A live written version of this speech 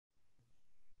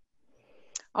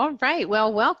All right.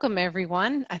 Well, welcome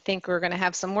everyone. I think we're going to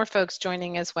have some more folks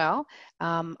joining as well.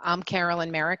 I'm Carolyn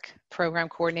Merrick, Program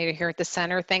Coordinator here at the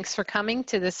Center. Thanks for coming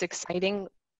to this exciting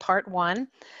part one,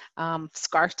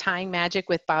 Scarf Tying Magic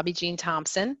with Bobbie Jean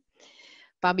Thompson.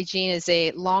 Bobbie Jean is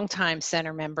a longtime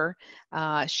Center member.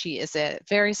 She is a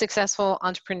very successful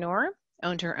entrepreneur,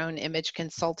 owned her own image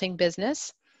consulting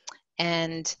business,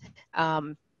 and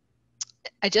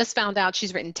I just found out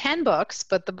she's written 10 books,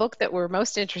 but the book that we're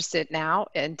most interested now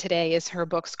in today is her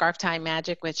book, Scarf Tying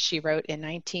Magic, which she wrote in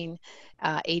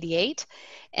 1988.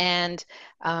 And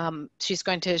she's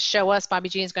going to show us, Bobbie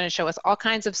Jean is going to show us all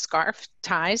kinds of scarf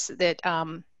ties that,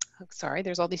 sorry,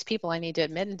 there's all these people I need to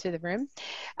admit into the room.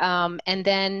 And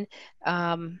then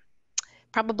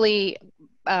probably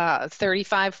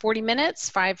 40 minutes,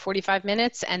 45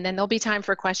 minutes, and then there'll be time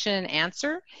for question and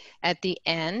answer at the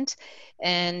end.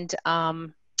 And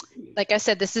like I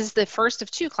said, this is the first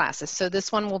of two classes. So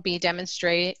this one will be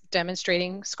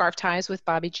demonstrating scarf ties with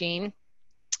Bobbie Jean.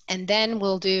 And then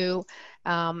we'll do,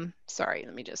 sorry,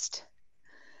 let me just,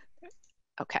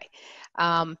 okay.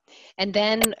 And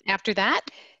then after that,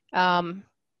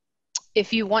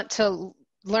 if you want to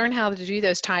learn how to do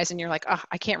those ties and you're like, oh,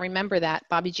 I can't remember that,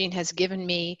 Bobbie Jean has given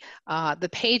me the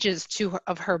pages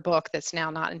of her book that's now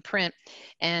not in print,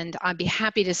 and I'd be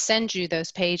happy to send you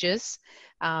those pages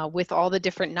with all the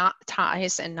different knot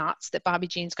ties and knots that Bobbie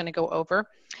Jean's going to go over.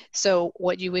 So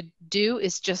what you would do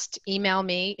is just email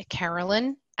me,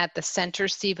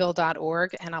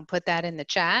 Carolyn@thecenterseville.org, and I'll put that in the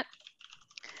chat,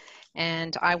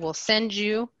 and I will send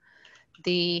you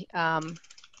the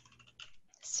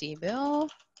Seville.org,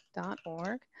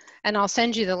 and I'll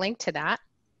send you the link to that.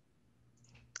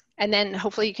 And then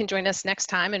hopefully you can join us next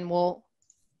time, and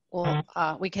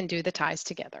we can do the ties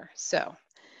together. So,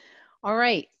 all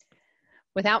right.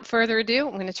 Without further ado,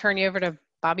 I'm going to turn you over to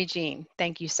Bobbie Jean.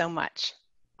 Thank you so much.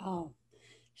 Oh,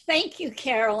 thank you,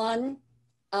 Carolyn.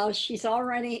 She's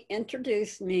already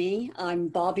introduced me. I'm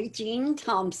Bobbie Jean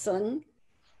Thompson.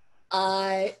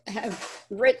 I have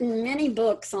written many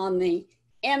books on the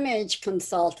image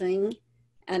consulting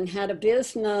and had a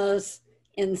business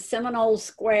in Seminole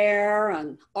Square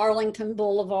and Arlington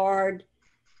Boulevard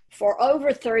for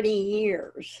over 30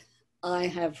 years. I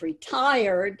have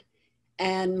retired,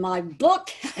 and my book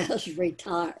has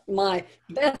retired. My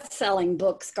best-selling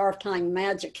book, Scarf Tying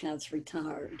Magic, has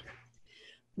retired.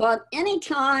 But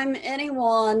anytime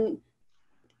anyone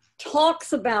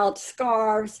talks about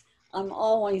scarves, I'm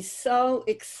always so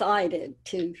excited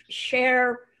to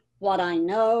share what I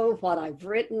know, what I've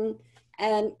written,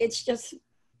 and it's just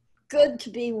good to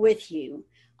be with you.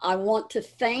 I want to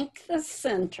thank the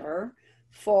center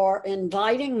for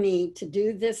inviting me to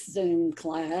do this Zoom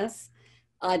class.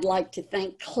 I'd like to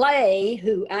thank Clay,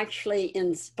 who actually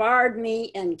inspired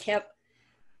me and kept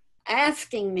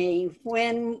asking me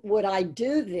when would I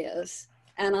do this.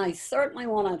 And I certainly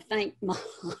want to thank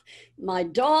my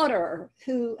daughter,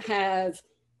 who has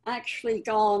actually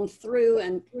gone through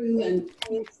and made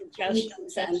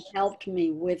suggestions and helped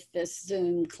me with this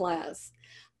Zoom class.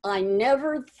 I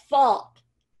never thought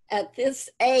at this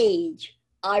age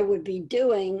I would be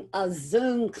doing a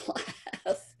Zoom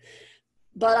class,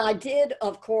 but I did,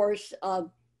 of course,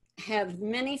 have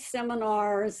many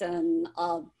seminars, and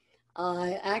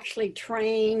I actually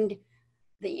trained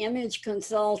the image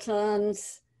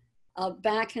consultants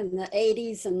back in the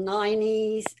 80s and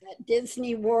 90s at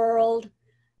Disney World.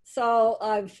 So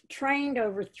I've trained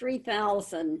over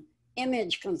 3,000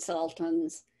 image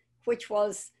consultants, which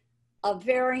was a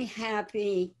very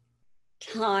happy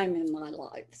time in my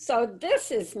life. So this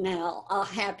is now a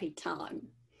happy time.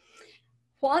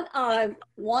 What I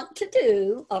want to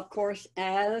do, of course,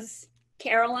 as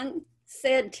Carolyn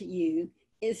said to you,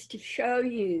 is to show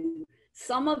you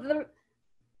some of the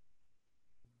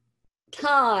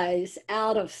ties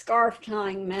out of Scarf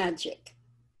Tying Magic.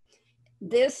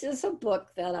 This is a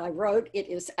book that I wrote. It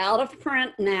is out of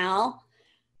print now.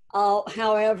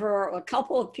 However, a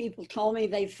couple of people told me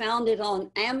they found it on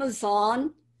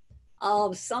Amazon.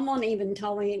 Someone even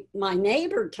told me, my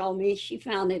neighbor told me she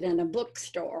found it in a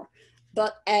bookstore.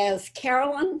 But as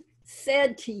Carolyn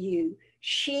said to you,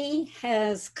 she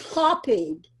has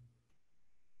copied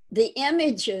the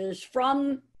images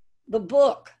from the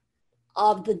book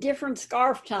of the different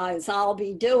scarf ties I'll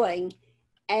be doing,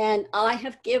 and I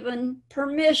have given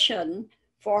permission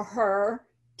for her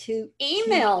to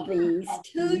email these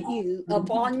to you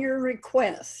upon your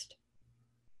request.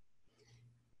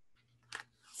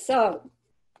 So,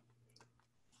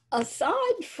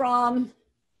 aside from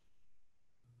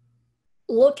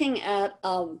looking at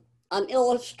an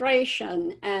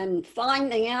illustration and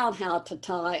finding out how to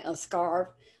tie a scarf,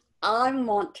 I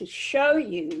want to show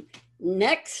you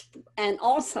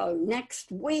Also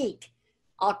next week,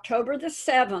 October the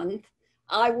 7th,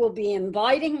 I will be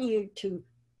inviting you to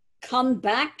come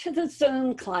back to the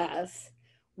Zoom class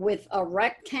with a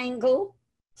rectangle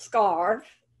scarf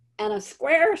and a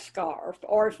square scarf,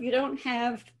 or if you don't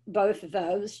have both of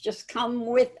those, just come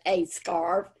with a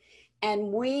scarf,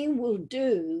 and we will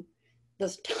do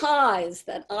the ties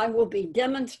that I will be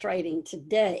demonstrating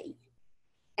today.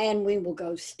 And we will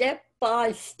go step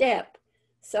by step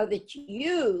so that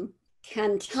you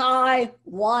can tie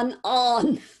one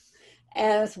on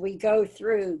as we go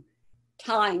through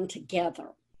tying together.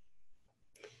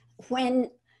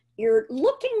 When you're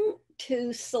looking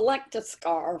to select a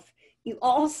scarf, you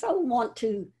also want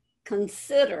to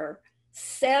consider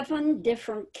 7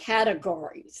 different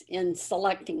categories in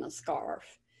selecting a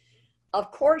scarf.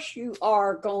 Of course, you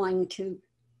are going to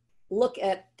look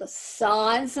at the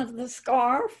size of the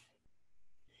scarf.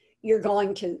 You're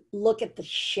going to look at the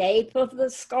shape of the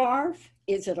scarf.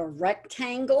 Is it a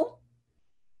rectangle?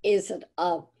 Is it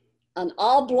an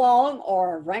oblong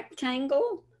or a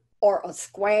rectangle or a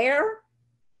square?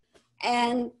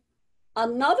 And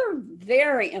another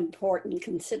very important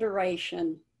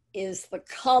consideration is the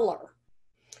color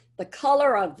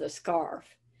of the scarf.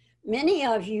 Many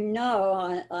of you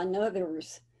know, I know there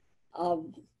was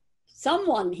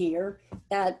someone here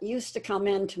that used to come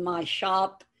into my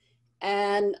shop,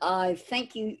 and I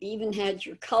think you even had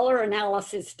your color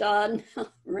analysis done.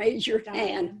 Raise your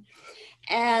hand.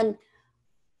 And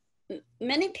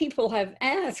many people have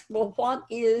asked, well, what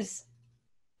is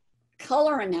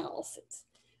color analysis?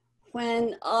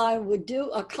 When I would do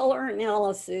a color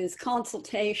analysis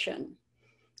consultation,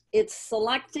 it's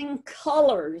selecting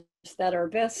colors that are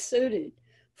best suited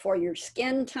for your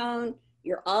skin tone,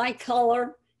 your eye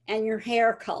color, and your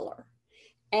hair color.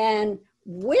 And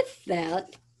with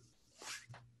that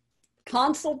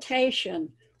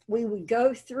consultation, we would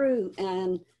go through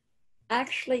and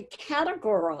actually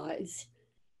categorize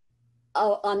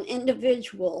an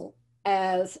individual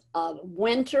as a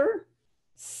winter,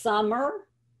 summer,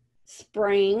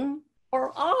 spring,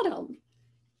 or autumn.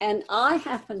 And I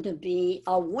happen to be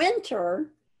a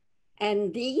winter,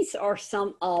 and these are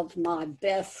some of my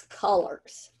best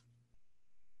colors.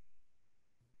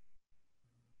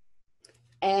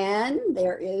 And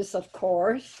there is, of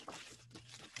course,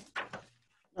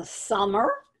 the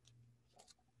summer,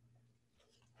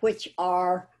 which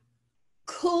are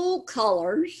cool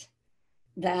colors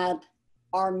that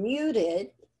are muted.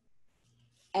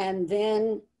 And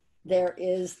then there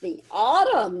is the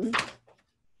autumn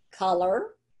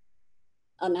color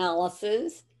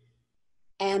analysis.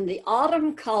 And the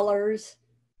autumn colors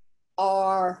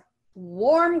are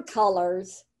warm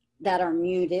colors that are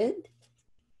muted.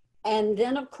 And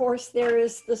then, of course, there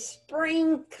is the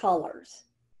spring colors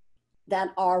that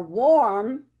are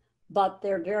warm, but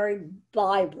they're very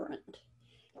vibrant.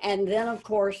 And then, of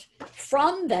course,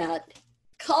 from that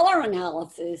color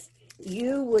analysis,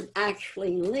 you would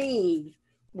actually leave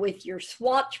with your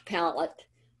swatch palette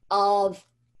of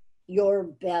your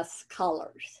best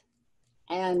colors.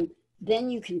 And then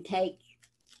you can take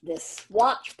this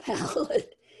swatch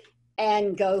palette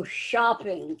and go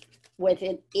shopping with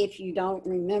it if you don't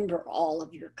remember all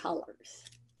of your colors.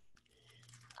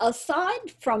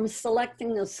 Aside from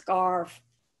selecting a scarf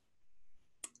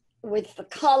with the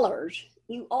colors,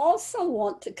 you also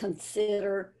want to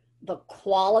consider the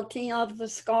quality of the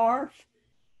scarf,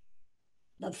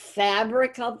 the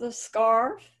fabric of the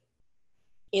scarf.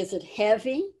 Is it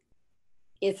heavy?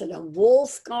 Is it a wool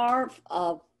scarf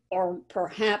or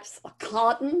perhaps a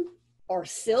cotton or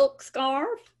silk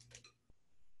scarf?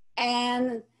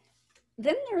 And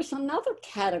then there's another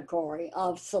category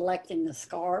of selecting the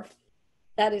scarf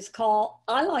that is called,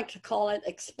 I like to call it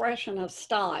expression of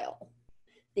style.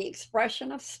 The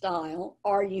expression of style,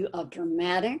 are you a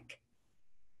dramatic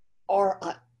or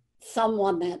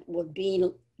someone that would be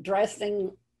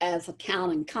dressing as a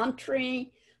town and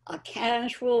country, a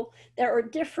casual? There are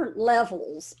different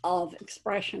levels of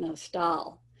expression of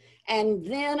style. And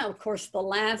then, of course, the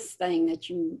last thing that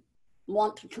you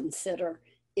want to consider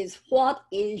is what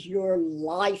is your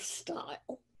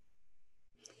lifestyle?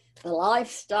 The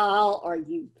lifestyle, are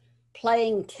you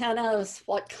playing tennis?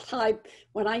 What type?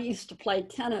 When I used to play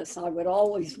tennis, I would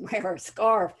always wear a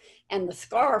scarf, and the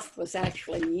scarf was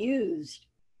actually used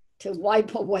to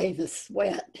wipe away the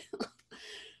sweat.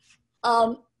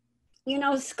 You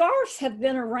know, scarves have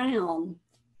been around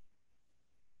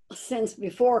since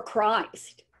before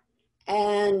Christ,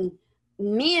 and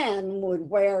men would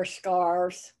wear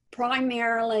scarves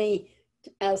primarily,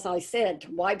 as I said,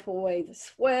 to wipe away the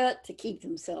sweat, to keep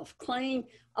themselves clean.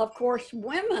 Of course,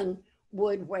 women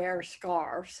would wear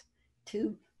scarves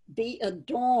to be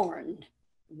adorned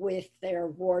with their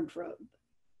wardrobe.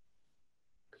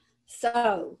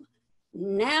 So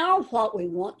now what we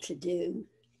want to do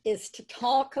is to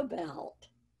talk about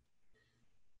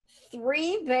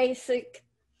 3 basic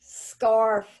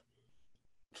scarf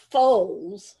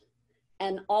folds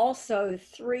and also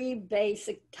 3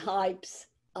 basic types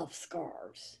of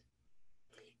scarves.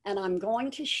 And I'm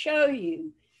going to show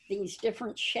you these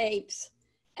different shapes,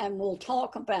 and we'll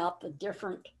talk about the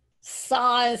different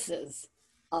sizes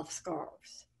of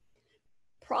scarves.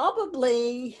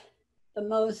 Probably the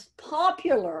most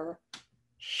popular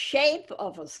shape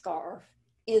of a scarf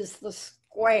is the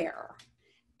square.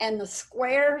 And the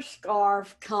square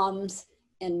scarf comes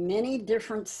in many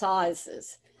different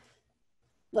sizes.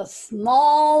 The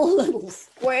small little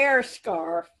square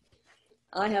scarf,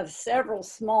 I have several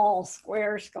small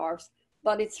square scarves,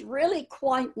 but it's really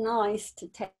quite nice to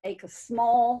take a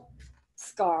small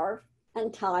scarf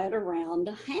and tie it around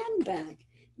a handbag.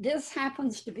 This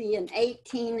happens to be an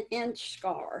 18-inch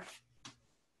scarf.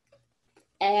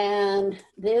 And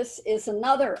this is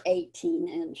another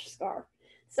 18-inch scarf.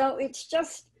 So it's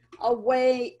just a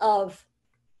way of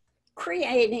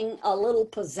creating a little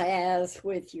pizzazz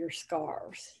with your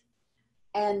scarves.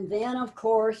 And then, of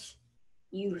course,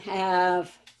 you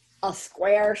have a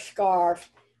square scarf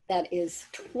that is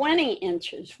 20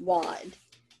 inches wide.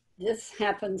 This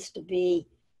happens to be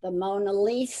the Mona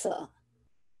Lisa.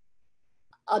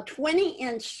 A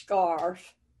 20-inch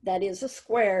scarf that is a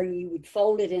square, you would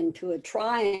fold it into a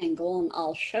triangle, and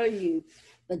I'll show you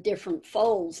the different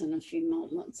folds in a few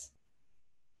moments.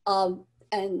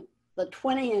 And the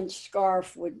 20-inch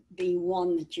scarf would be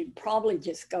one that you'd probably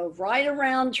just go right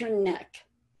around your neck.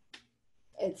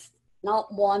 It's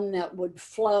not one that would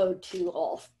flow too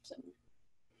often.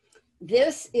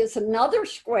 This is another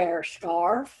square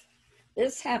scarf.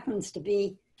 This happens to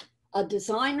be a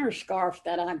designer scarf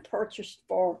that I purchased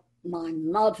for my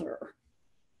mother.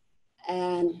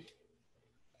 And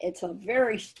it's a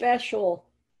very special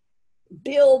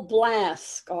Bill Blass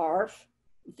scarf.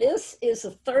 This is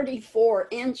a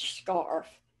 34-inch scarf.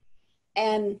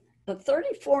 And the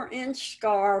 34-inch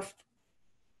scarf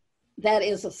that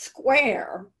is a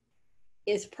square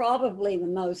is probably the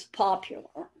most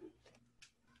popular.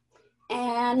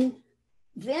 And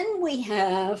then we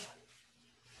have,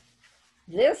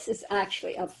 this is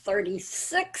actually a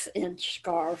 36-inch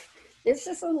scarf. This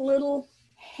is a little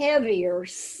heavier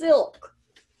silk.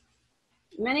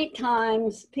 Many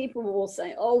times people will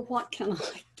say, oh, what can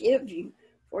I give you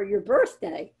for your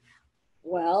birthday?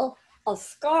 Well, a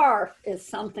scarf is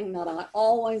something that I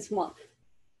always want.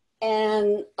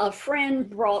 And a friend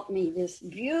brought me this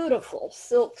beautiful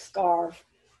silk scarf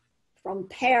from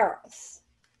Paris.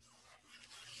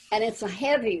 And it's a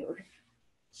heavier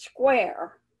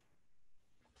square.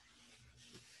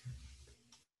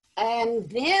 And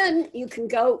then you can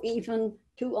go even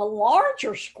to a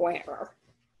larger square.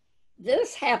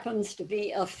 This happens to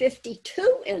be a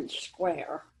 52-inch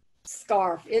square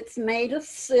scarf. It's made of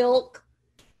silk,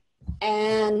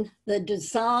 and the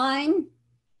design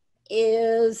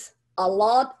is a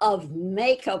lot of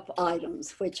makeup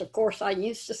items, which of course I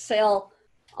used to sell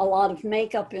a lot of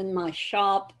makeup in my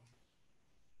shop.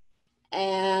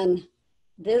 And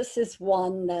this is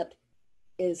one that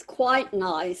is quite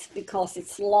nice because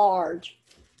it's large.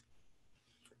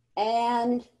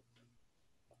 And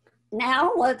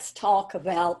now let's talk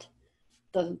about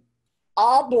the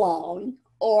oblong,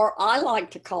 or I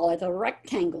like to call it a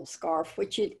rectangle scarf,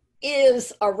 which it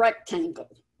is a rectangle.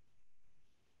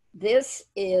 This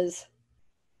is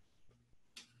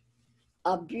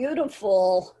a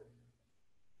beautiful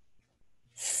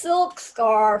silk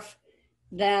scarf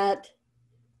that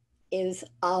is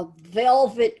a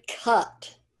velvet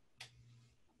cut.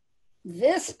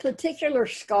 This particular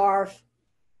scarf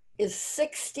is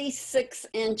 66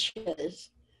 inches,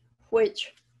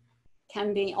 which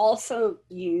can be also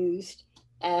used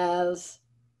as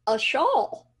a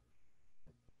shawl.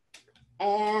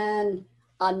 And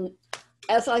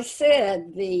as I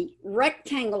said, the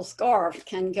rectangle scarf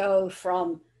can go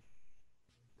from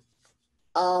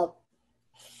a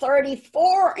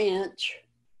 34-inch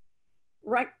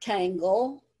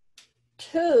rectangle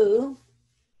to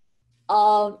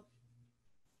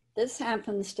this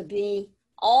happens to be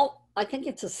I think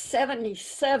it's a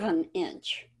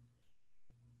 77-inch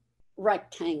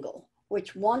rectangle,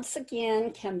 which once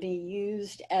again can be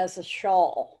used as a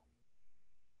shawl.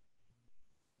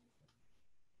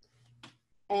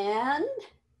 And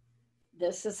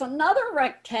this is another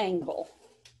rectangle.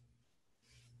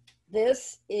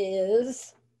 This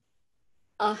is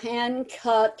a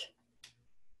hand-cut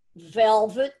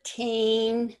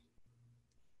velveteen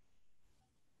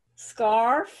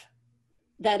scarf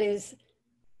that is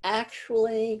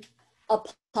actually a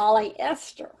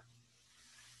polyester.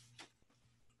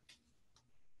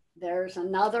 There's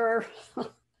another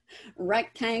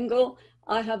rectangle.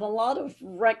 I have a lot of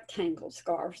rectangle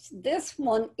scarves. This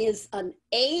one is an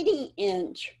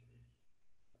 80-inch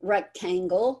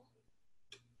rectangle,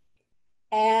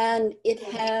 and it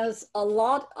has a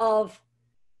lot of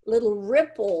little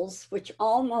ripples, which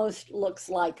almost looks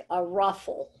like a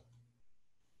ruffle.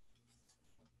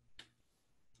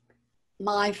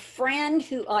 My friend,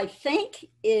 who I think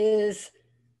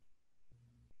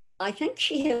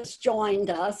she has joined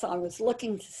us. I was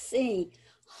looking to see.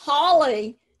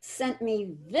 Holly sent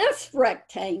me this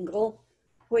rectangle,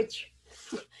 which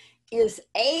is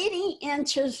 80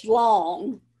 inches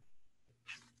long,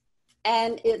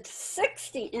 and it's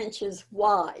 60 inches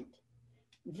wide.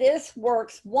 This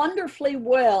works wonderfully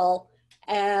well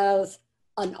as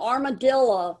an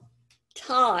armadillo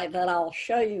tie that I'll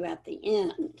show you at the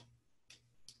end.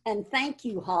 And thank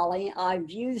you, Holly. I've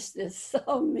used this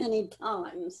so many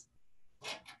times.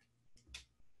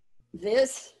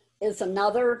 This is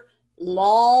another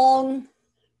long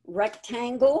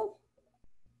rectangle.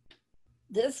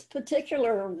 This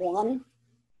particular one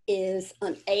is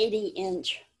an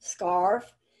 80-inch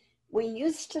scarf. We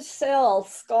used to sell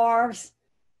scarves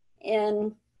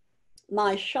in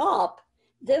my shop.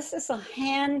 This is a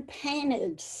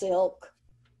hand-painted silk.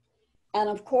 And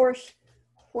of course,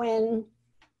 when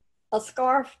a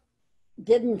scarf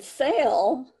didn't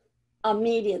sell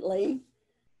immediately,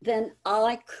 then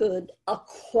I could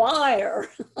acquire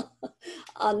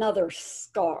another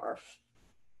scarf.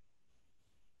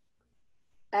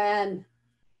 And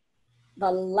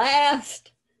the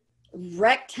last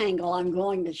rectangle I'm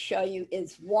going to show you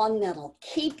is one that'll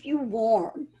keep you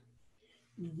warm.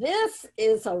 This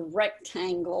is a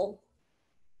rectangle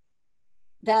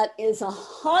that is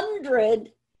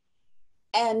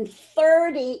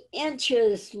 130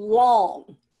 inches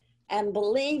long. And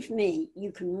believe me,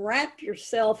 you can wrap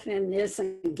yourself in this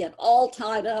and get all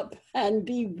tied up and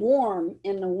be warm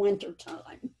in the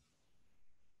wintertime.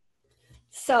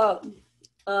 So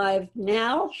I've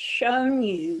now shown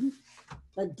you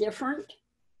the different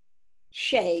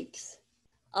shapes.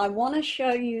 I want to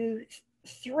show you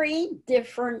 3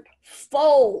 different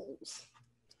folds.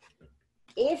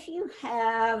 If you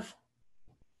have,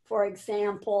 for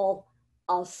example,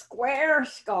 a square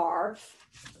scarf,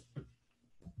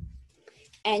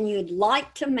 and you'd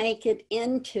like to make it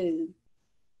into,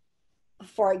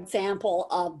 for example,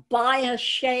 a bias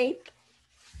shape,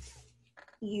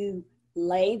 you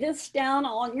lay this down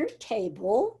on your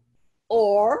table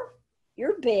or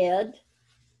your bed,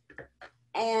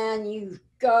 and you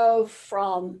go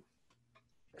from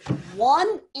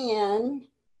one end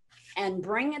and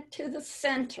bring it to the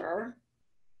center,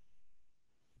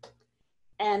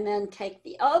 and then take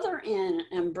the other end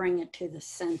and bring it to the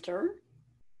center,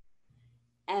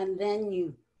 and then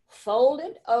you fold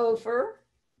it over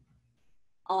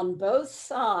on both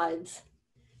sides,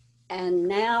 and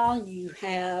now you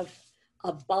have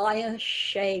a bias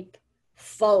shape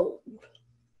fold.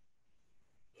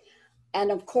 And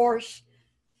of course,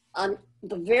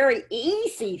 the very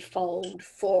easy fold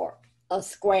for a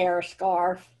square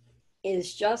scarf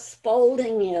is just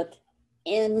folding it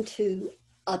into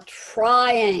a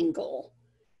triangle.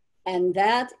 And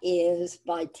that is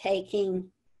by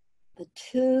taking the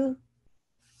 2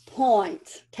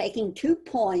 points,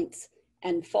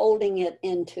 and folding it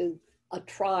into a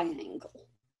triangle.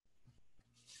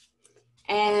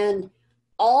 And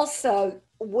also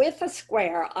with a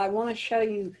square, I want to show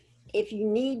you, if you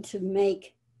need to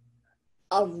make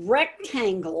a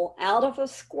rectangle out of a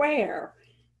square,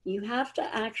 you have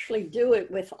to actually do it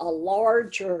with a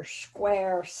larger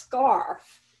square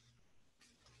scarf.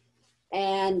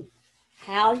 And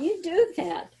how you do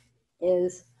that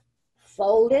is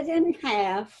fold it in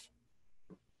half,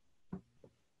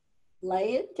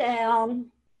 lay it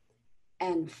down,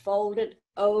 and fold it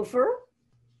over,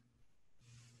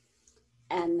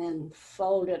 and then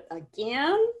fold it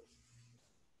again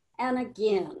and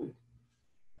again.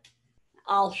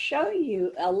 I'll show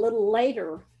you a little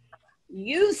later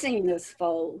using this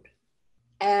fold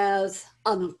as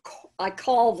I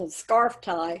call the scarf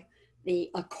tie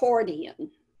the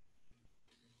accordion.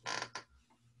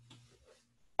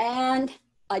 And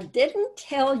I didn't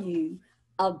tell you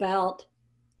about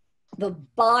the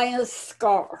bias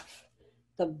scarf.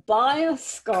 The bias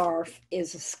scarf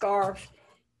is a scarf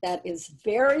that is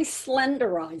very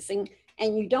slenderizing,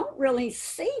 and you don't really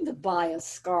see the bias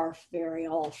scarf very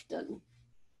often.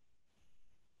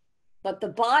 But the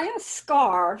bias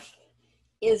scarf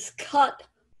is cut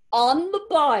on the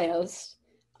bias.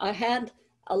 I had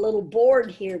a little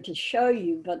board here to show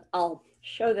you, but I'll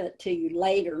show that to you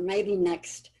later, maybe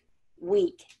next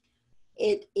week.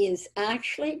 It is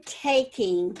actually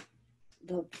taking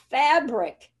the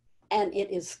fabric and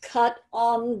it is cut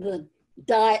on the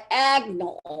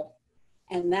diagonal,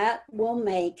 and that will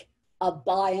make a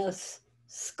bias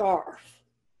scarf.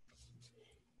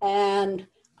 And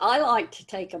I like to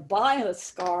take a bias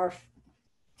scarf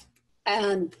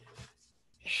and,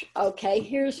 okay,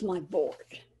 here's my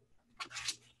board.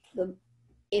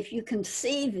 If you can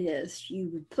see this, you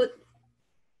would put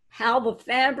how the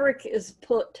fabric is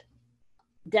put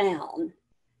down,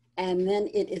 and then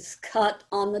it is cut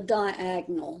on the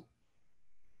diagonal,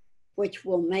 which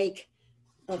will make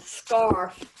the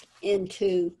scarf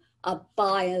into a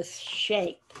bias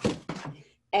shape.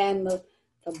 And the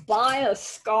bias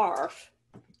scarf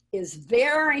is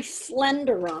very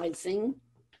slenderizing,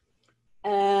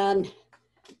 and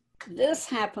this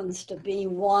happens to be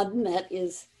one that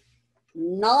is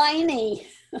 90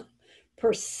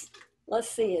 let's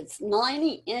see, it's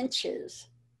 90 inches.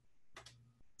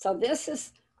 So this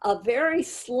is a very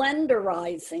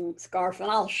slenderizing scarf,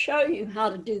 and I'll show you how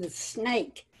to do the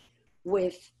snake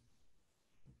with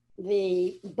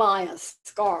the bias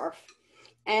scarf.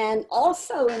 And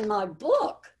also in my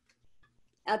book,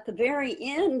 at the very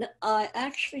end, I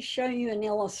actually show you an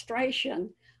illustration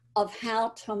of how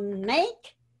to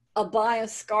make a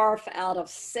bias scarf out of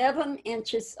 7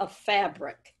 inches of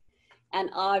fabric. And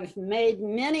I've made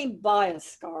many bias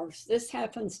scarves. This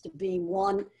happens to be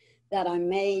one that I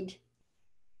made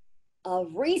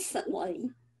recently.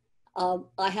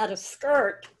 I had a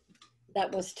skirt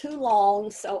that was too long,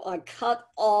 so I cut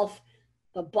off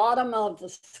the bottom of the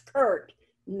skirt,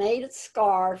 made a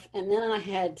scarf, and then I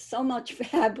had so much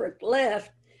fabric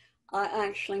left, I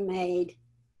actually made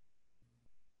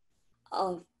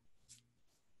a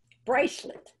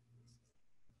bracelet.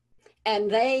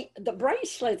 And the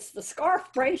bracelets, the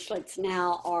scarf bracelets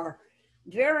now are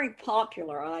very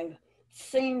popular. I've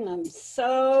seen them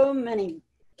so many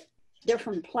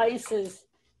different places.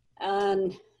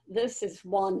 And this is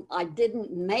one, I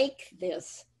didn't make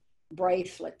this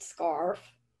bracelet scarf,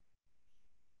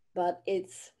 but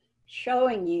it's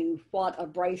showing you what a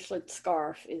bracelet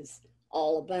scarf is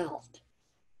all about.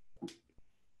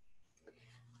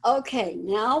 Okay,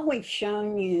 now we've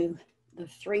shown you the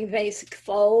 3 basic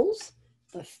folds,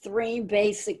 the 3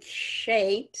 basic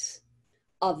shapes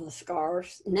of the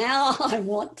scarves. Now I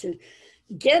want to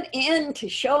get into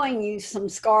showing you some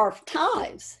scarf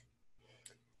ties.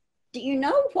 Do you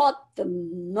know what the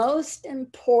most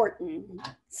important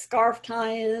scarf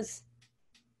tie is?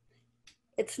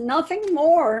 It's nothing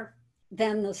more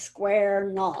than the square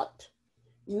knot.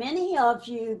 Many of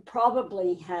you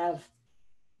probably have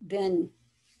been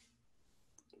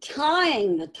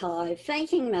tying the tie,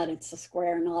 thinking that it's a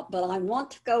square knot, but I want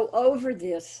to go over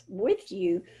this with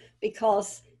you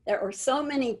because there are so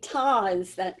many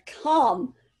ties that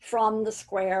come from the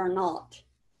square knot.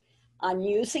 I'm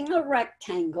using a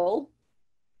rectangle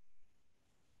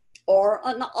or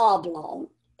an oblong,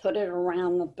 put it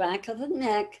around the back of the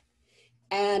neck,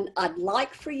 and I'd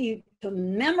like for you to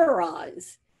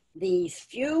memorize these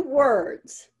few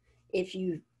words. If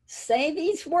you say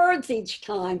these words each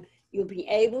time, you'll be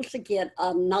able to get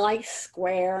a nice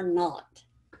square knot.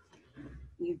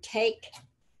 You take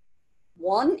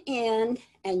one end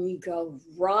and you go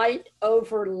right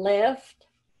over left,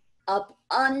 up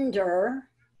under,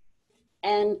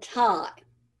 and tie.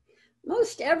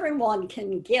 Most everyone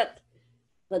can get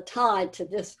the tie to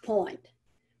this point,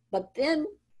 but then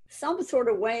some sort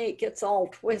of way it gets all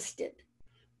twisted.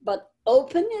 But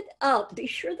open it up, be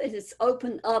sure that it's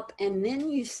open up, and then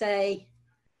you say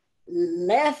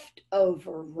left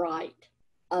over right,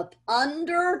 up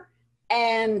under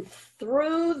and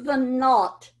through the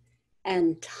knot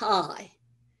and tie.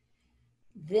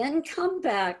 Then come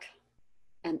back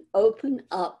and open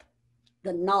up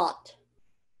the knot,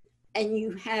 and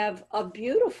you have a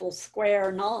beautiful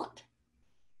square knot.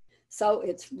 So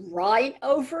it's right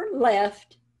over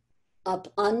left,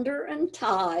 up under and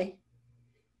tie,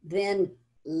 then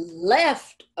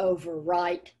left over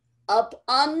right, up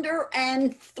under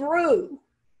and through,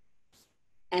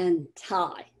 and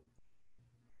tie.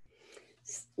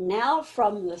 Now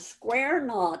from the square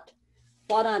knot,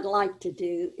 what I'd like to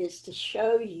do is to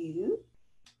show you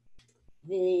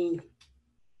the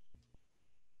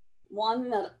one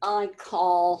that I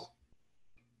call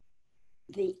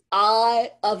the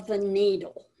eye of the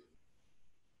needle.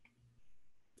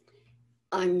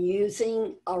 I'm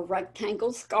using a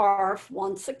rectangle scarf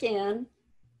once again.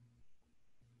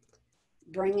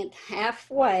 Bring it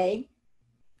halfway,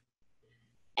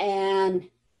 and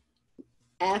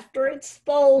after it's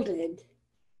folded,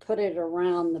 put it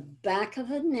around the back of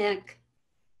the neck,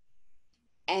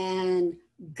 and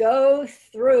go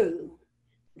through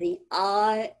the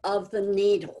eye of the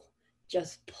needle.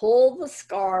 Just pull the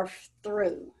scarf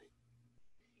through.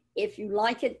 If you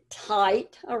like it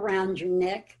tight around your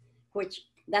neck, which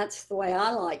that's the way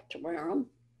I like to wear them,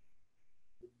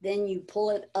 then you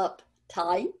pull it up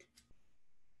tight.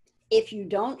 If you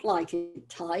don't like it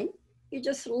tight, you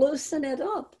just loosen it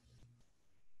up.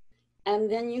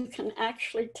 And then you can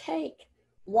actually take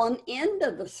one end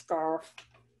of the scarf,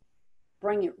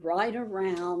 bring it right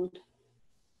around,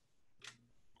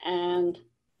 and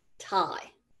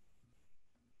tie.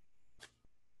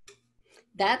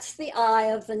 That's the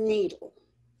eye of the needle.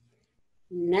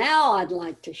 Now I'd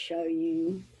like to show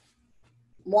you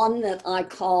one that I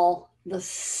call the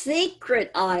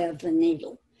secret eye of the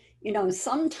needle. You know,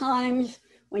 sometimes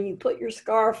when you put your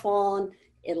scarf on,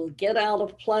 it'll get out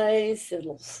of place,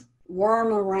 it'll worm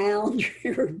around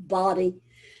your body.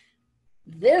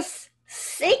 This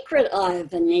secret eye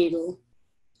of the needle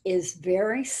is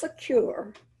very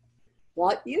secure.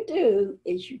 What you do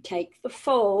is you take the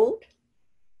fold,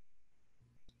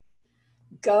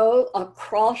 go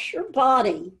across your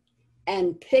body,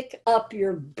 and pick up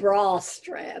your bra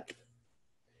strap.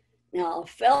 Now, a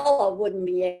fella wouldn't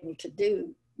be able to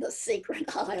do the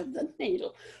secret eye of the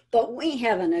needle, but we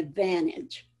have an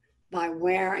advantage by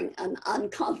wearing an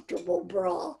uncomfortable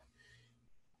bra.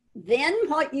 Then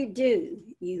what you do,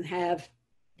 you have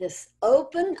this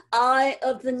open eye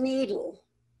of the needle.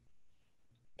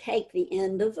 Take the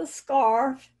end of the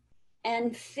scarf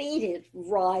and feed it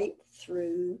right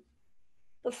through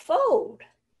the fold.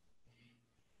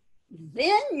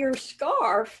 Then your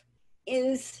scarf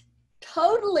is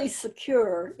totally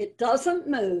secure. It doesn't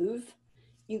move.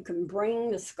 You can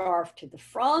bring the scarf to the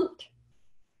front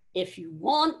if you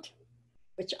want,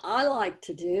 which I like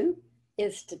to do,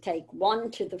 is to take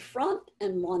one to the front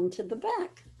and one to the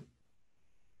back.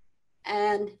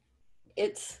 And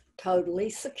it's totally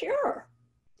secure.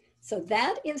 So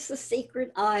that is the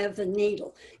secret eye of the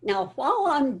needle. Now, while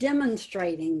I'm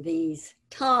demonstrating these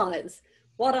ties,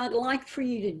 what I'd like for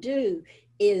you to do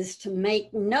is to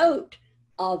make note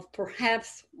of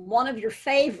perhaps one of your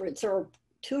favorites or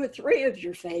two or three of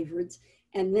your favorites.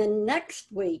 And then next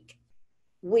week,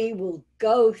 we will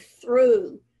go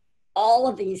through all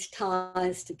of these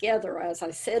ties together, as I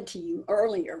said to you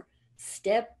earlier,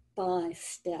 step by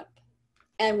step.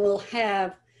 And we'll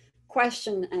have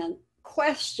questions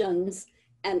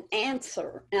and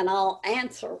answer, and I'll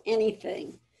answer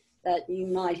anything that you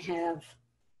might have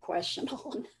question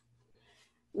on.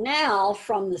 Now,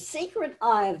 from the secret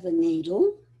eye of the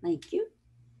needle, thank you,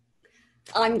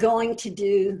 I'm going to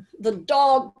do the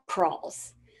dog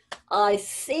cross. I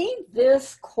see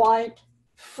this quite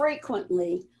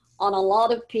frequently on a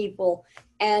lot of people,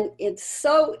 and it's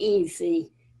so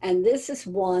easy. And this is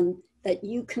one that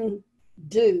you can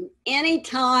do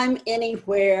anytime,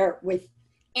 anywhere, with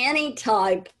any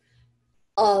type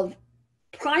of,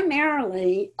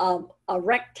 primarily of a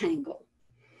rectangle.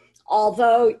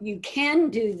 Although you can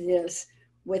do this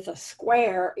with a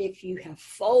square if you have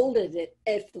folded it,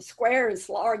 if the square is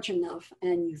large enough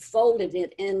and you folded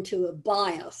it into a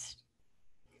bias.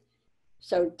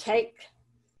 So take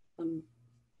the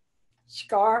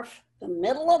scarf, the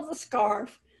middle of the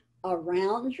scarf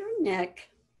around your neck,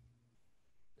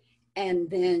 and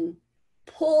then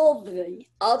pull the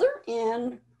other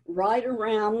end right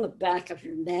around the back of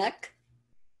your neck.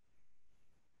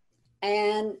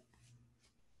 And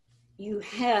you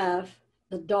have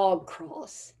the dog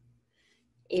cross.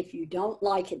 If you don't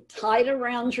like it tight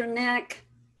around your neck,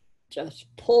 just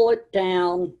pull it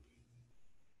down.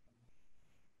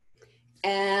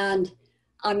 And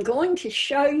I'm going to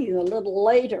show you a little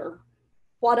later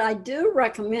what I do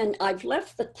recommend. I've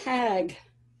left the tag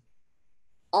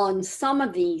on some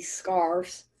of these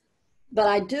scarves, but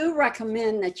I do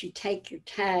recommend that you take your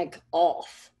tag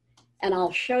off. And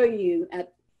I'll show you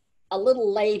a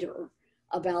little later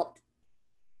about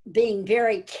being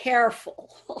very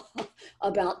careful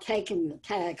about taking the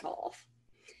tag off.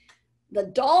 The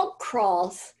dog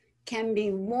cross can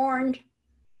be worn,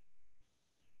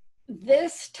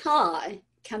 this tie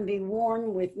can be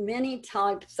worn with many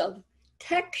types of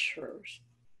textures.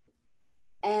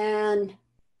 And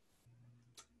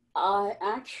I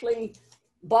actually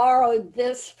borrowed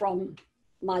this from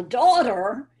my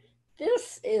daughter.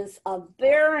 This is a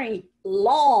very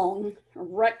long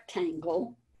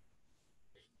rectangle,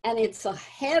 and it's a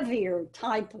heavier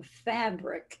type of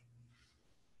fabric.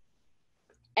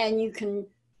 And you can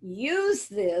use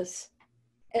this,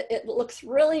 it looks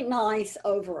really nice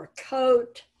over a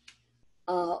coat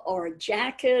or a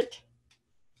jacket.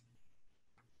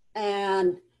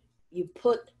 And you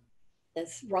put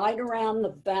this right around the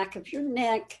back of your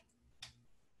neck,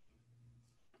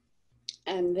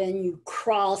 and then you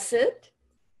cross it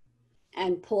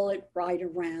and pull it right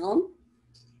around.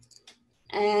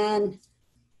 And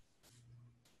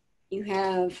you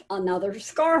have another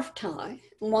scarf tie.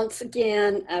 Once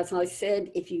again, as I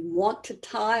said, if you want to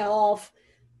tie off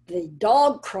the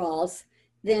dog cross,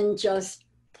 then just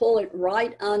pull it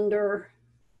right under,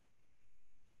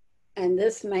 and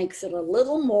this makes it a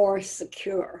little more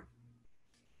secure.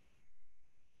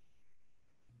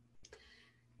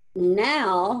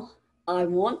 Now, I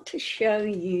want to show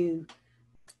you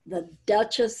the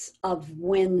Duchess of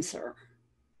Windsor.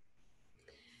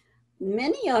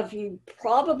 Many of you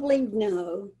probably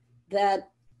know that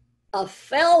a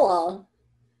fella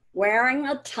wearing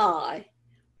a tie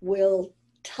will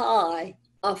tie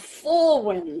a full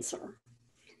Windsor.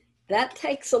 That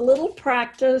takes a little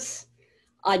practice.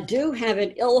 I do have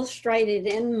it illustrated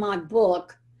in my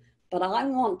book, but I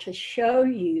want to show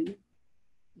you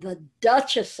the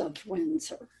Duchess of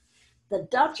Windsor. The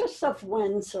Duchess of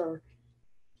Windsor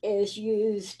is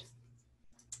used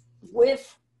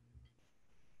with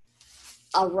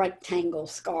a rectangle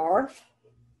scarf.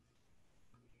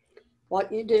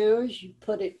 What you do is you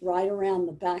put it right around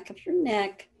the back of your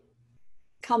neck,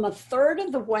 come a third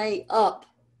of the way up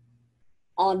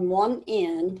on one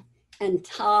end, and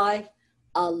tie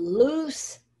a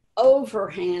loose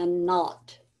overhand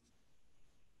knot.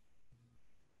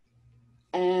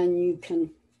 And you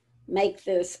can make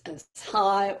this as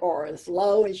high or as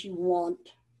low as you want.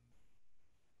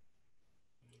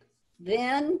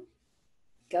 Then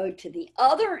go to the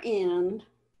other end,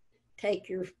 take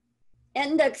your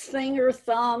index finger,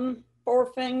 thumb,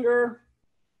 forefinger,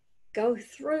 go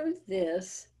through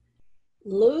this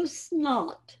loose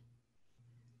knot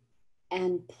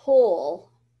and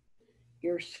pull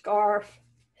your scarf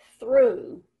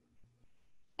through.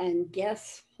 And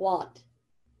guess what?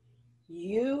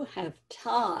 You have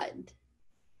tied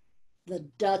the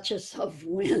Duchess of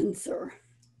Windsor.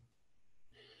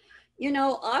 You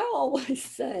know, I always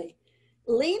say,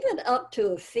 leave it up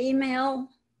to a female.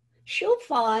 She'll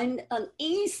find an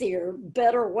easier,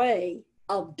 better way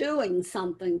of doing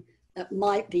something that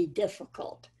might be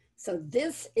difficult. So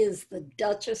this is the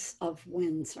Duchess of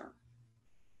Windsor.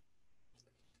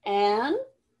 And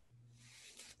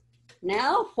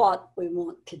now what we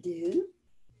want to do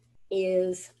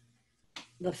is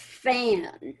the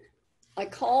fan. I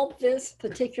call this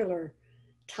particular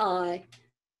tie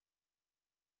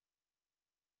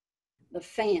the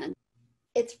fan.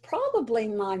 It's probably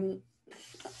my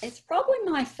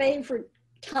favorite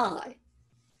tie.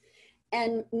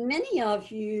 And many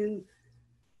of you,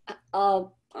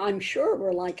 I'm sure,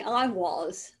 were like I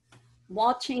was,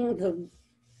 watching the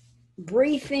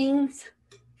briefings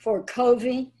for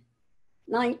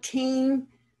COVID-19,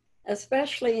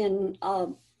 especially in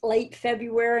late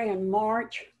February and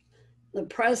March. The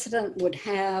president would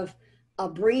have a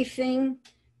briefing,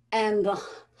 and the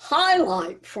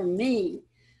highlight for me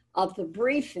of the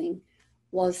briefing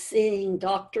was seeing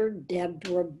Dr.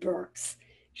 Deborah Birx.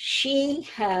 She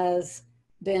has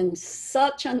been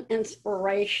such an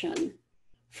inspiration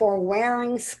for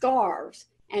wearing scarves,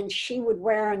 and she would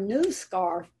wear a new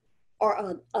scarf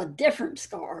or a different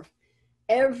scarf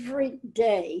every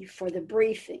day for the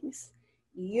briefings.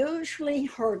 Usually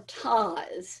her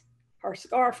ties, her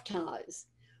scarf ties,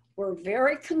 were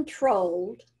very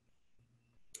controlled,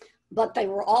 but they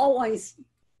were always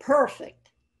perfect.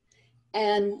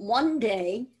 And one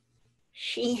day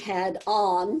she had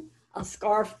on a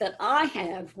scarf that I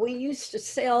have. We used to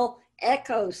sell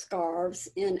Echo scarves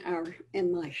in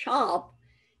my shop.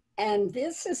 And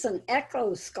this is an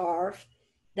Echo scarf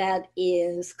that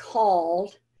is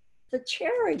called the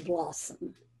Cherry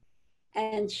Blossom.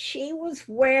 And she was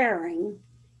wearing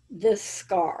this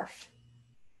scarf,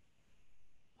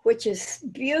 which is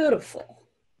beautiful.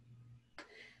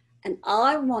 And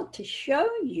I want to show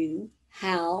you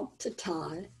how to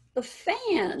tie the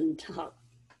fan tie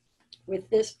with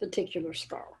this particular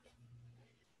scarf.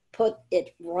 Put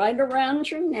it right around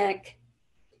your neck.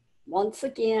 Once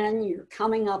again, you're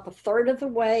coming up a third of the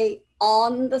way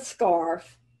on the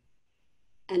scarf,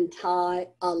 and tie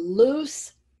a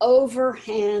loose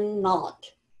overhand knot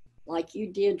like you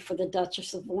did for the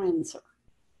Duchess of Windsor.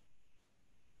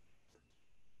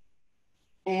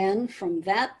 And from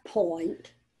that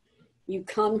point, you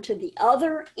come to the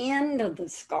other end of the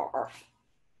scarf.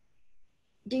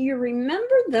 Do you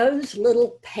remember those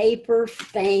little paper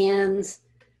fans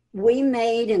we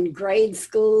made in grade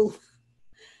school?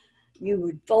 You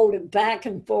would fold it back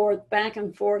and forth, back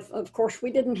and forth. Of course,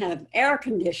 we didn't have air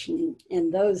conditioning in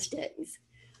those days,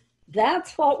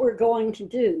 that's what we're going to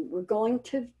do. We're going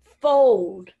to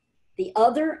fold the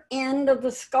other end of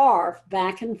the scarf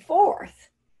back and forth.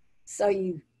 So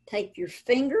you take your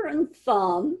finger and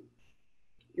thumb,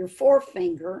 your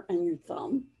forefinger and your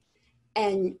thumb,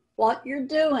 and what you're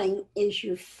doing is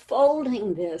you're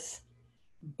folding this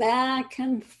back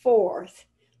and forth,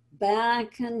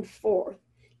 back and forth.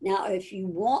 Now, if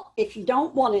you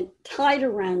don't want it tight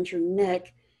around your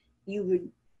neck, you would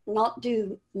not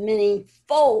do many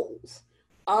folds.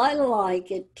 I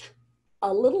like it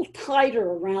a little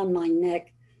tighter around my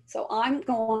neck, so I'm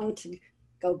going to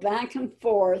go back and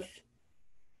forth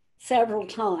several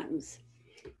times.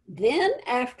 Then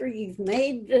after you've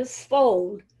made this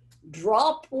fold,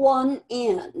 drop one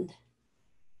end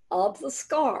of the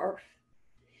scarf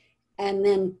and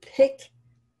then pick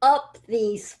up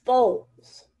these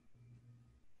folds.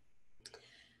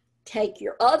 Take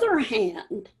your other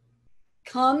hand,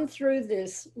 come through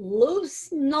this loose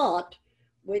knot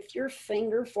with your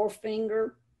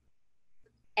forefinger,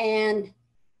 and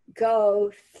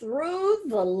go through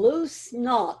the loose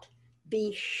knot.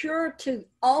 Be sure to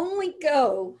only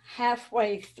go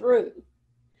halfway through,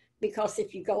 because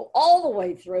if you go all the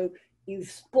way through,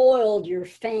 you've spoiled your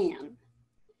fan.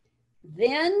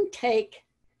 Then take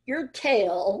your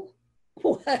tail,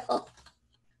 well,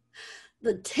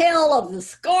 the tail of the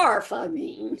scarf, I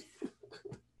mean,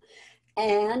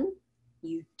 and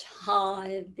you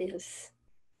tie this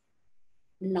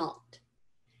knot.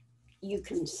 You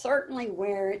can certainly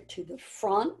wear it to the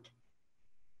front,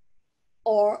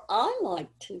 or I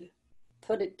like to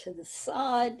put it to the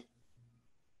side,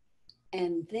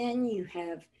 and then you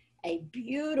have a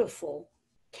beautiful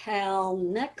cowl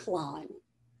neckline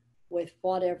with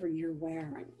whatever you're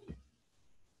wearing.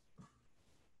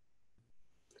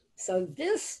 So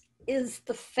this is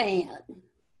the fan.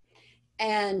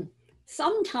 And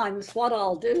sometimes what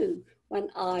I'll do when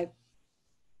I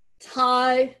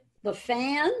tie the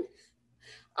fan,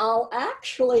 I'll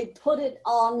actually put it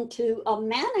onto a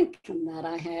mannequin that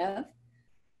I have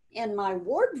in my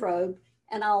wardrobe,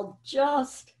 and I'll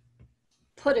just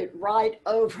put it right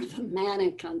over the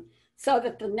mannequin so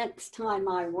that the next time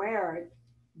I wear it,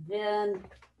 then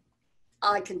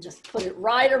I can just put it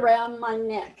right around my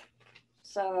neck.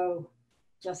 So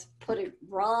just put it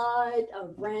right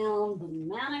around the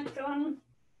mannequin,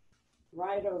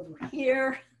 right over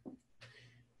here,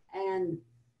 and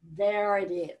there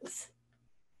it is.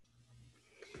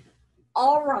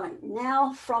 All right,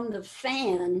 now from the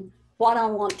fan, what I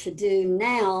want to do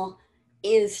now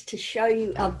is to show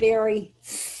you a very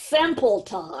simple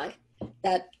tie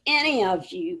that any of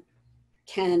you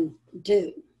can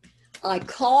do. I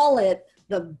call it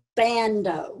the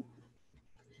bandeau.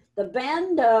 The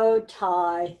bandeau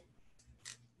tie,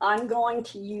 I'm going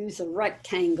to use a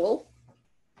rectangle,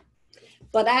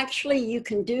 but actually you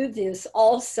can do this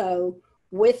also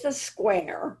with a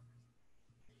square.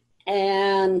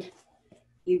 And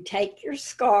you take your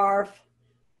scarf,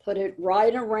 put it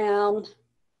right around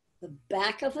the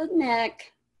back of the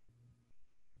neck,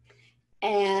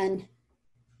 and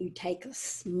you take a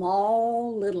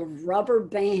small little rubber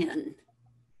band.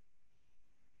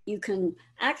 You can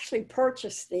actually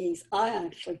purchase these. I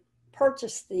actually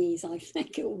purchased these, I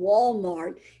think, at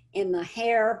Walmart in the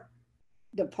hair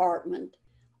department.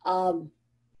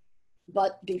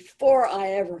 But before I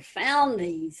ever found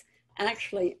these,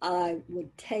 actually, I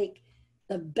would take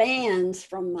the bands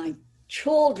from my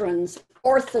children's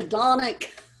orthodontic,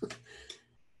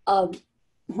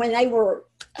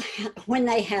 when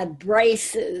they had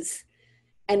braces,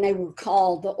 and they were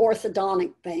called the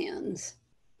orthodontic bands.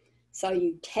 So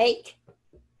you take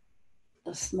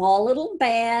the small little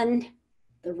band,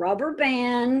 the rubber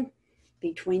band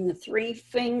between the three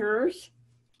fingers,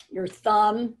 your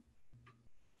thumb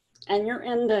and your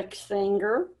index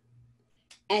finger,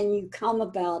 and you come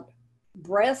about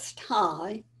breast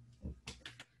high,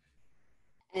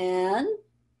 and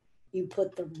you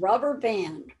put the rubber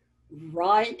band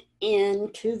right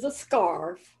into the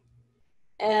scarf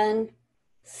and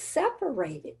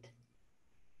separate it.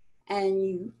 And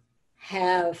you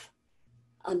have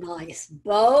a nice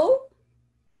bow,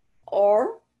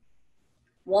 or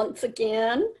once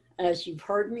again, as you've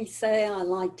heard me say, I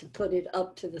like to put it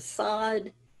up to the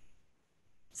side.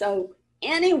 So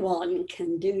anyone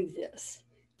can do this.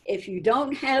 If you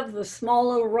don't have the small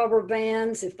little rubber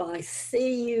bands, if I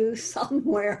see you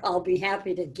somewhere, I'll be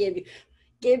happy to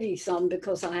give you some,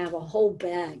 because I have a whole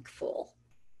bag full.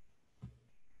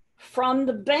 From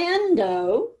the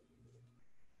bandeau,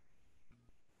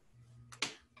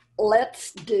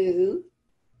 let's do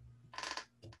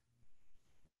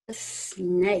a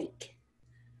snake.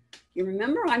 You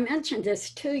remember I mentioned this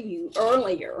to you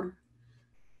earlier.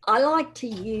 I like to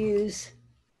use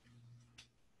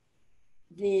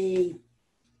the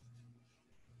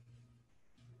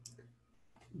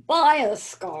bias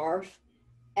scarf,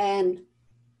 and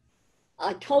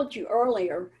I told you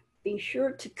earlier, be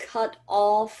sure to cut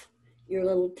off your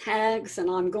little tags, and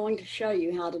I'm going to show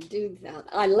you how to do that.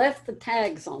 I left the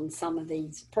tags on some of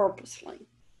these purposely.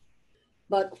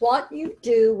 But what you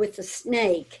do with the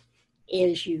snake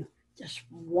is you just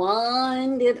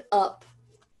wind it up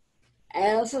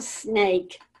as a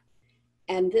snake,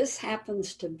 and this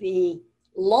happens to be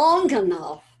long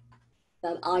enough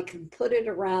that I can put it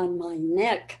around my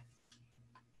neck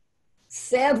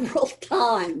several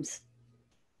times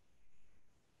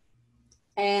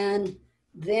and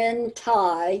then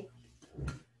tie.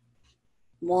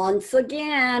 Once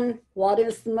again, what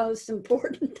is the most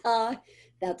important tie?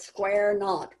 That square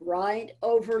knot. Right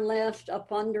over left,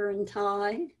 up under and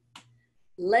tie.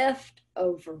 Left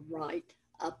over right,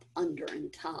 up under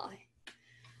and tie.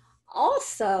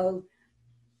 Also,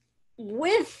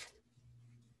 with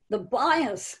the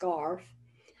bias scarf,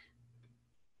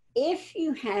 if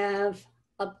you have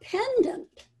a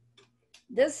pendant,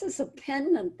 this is a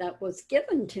pendant that was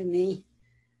given to me.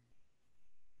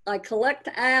 I collect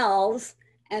owls,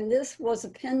 and this was a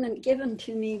pendant given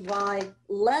to me by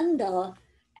Linda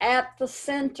at the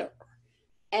center.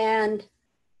 And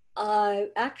I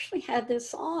actually had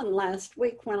this on last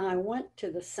week when I went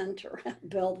to the center at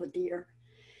Belvedere.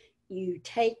 You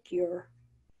take your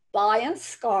bias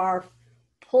scarf,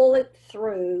 pull it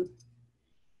through,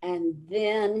 and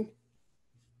then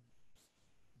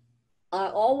I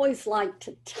always like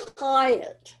to tie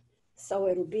it so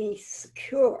it'll be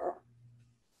secure.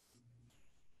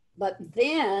 But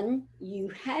then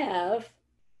you have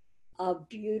a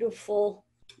beautiful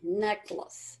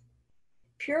necklace,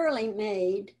 purely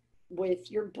made with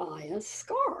your bias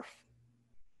scarf.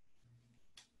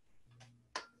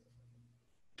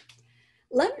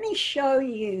 Let me show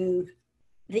you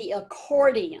the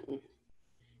accordion.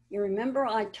 You remember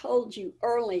I told you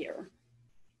earlier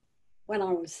when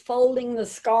I was folding the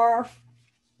scarf,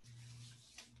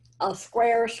 a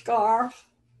square scarf,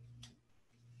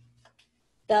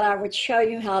 that I would show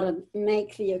you how to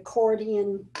make the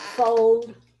accordion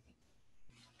fold.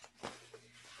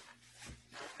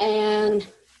 And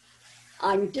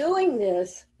I'm doing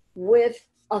this with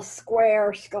a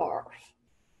square scarf.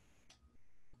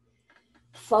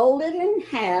 Fold it in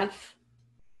half,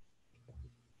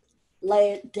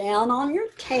 lay it down on your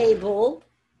table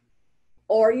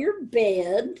or your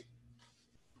bed,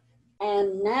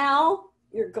 and now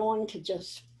you're going to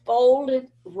just fold it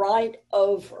right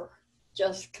over.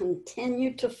 Just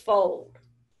continue to fold.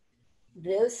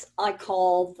 This I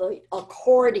call the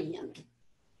accordion.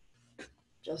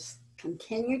 Just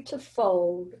continue to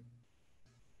fold,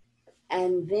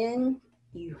 and then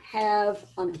you have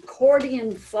an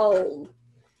accordion fold.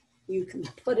 You can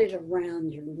put it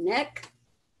around your neck,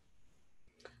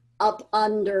 up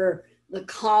under the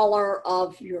collar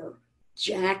of your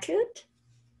jacket,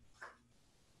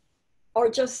 or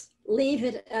just leave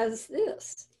it as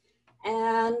this.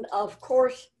 And of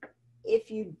course,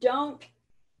 if you don't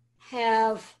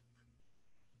have,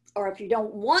 or if you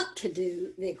don't want to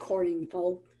do the accordion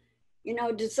fold, you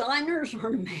know, designers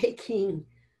are making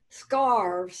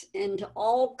scarves into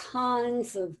all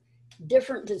kinds of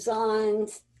different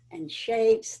designs and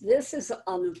shapes. This is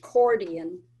an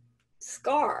accordion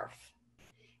scarf.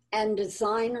 And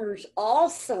designers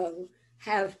also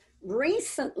have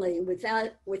recently,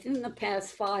 within the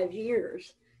past 5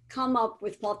 years, come up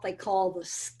with what they call the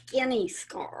skinny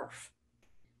scarf.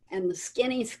 And the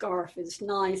skinny scarf is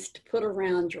nice to put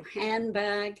around your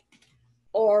handbag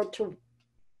or to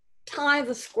tie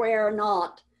the square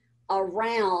knot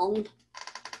around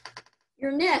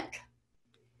your neck.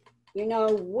 You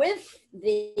know, with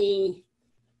the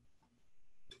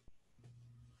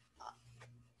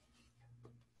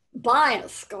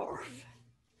bias scarf,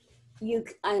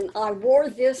 and I wore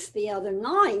this the other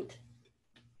night.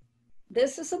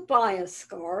 This is a bias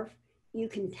scarf. You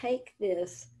can take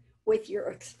this with your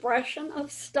expression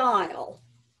of style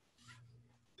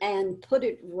and put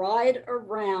it right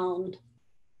around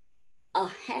a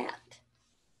hat.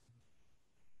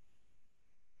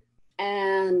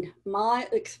 And my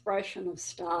expression of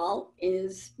style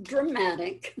is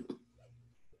dramatic.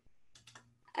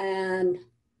 And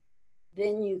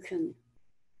then you can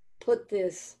put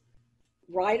this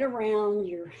right around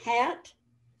your hat,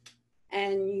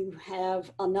 and you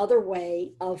have another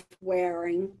way of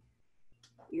wearing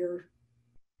your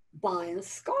bias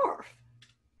scarf.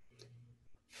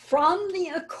 From the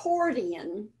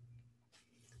accordion,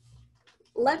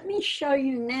 let me show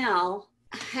you now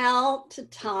how to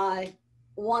tie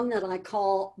one that I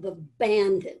call the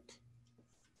bandit.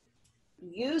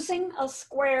 Using a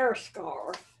square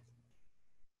scarf,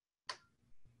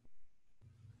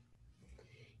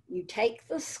 you take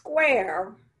the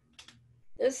square.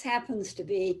 This happens to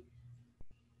be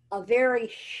a very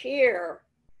sheer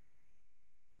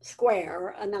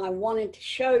square, and I wanted to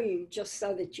show you just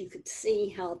so that you could see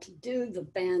how to do the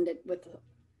bandit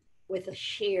with a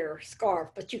sheer scarf.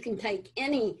 But you can take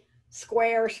any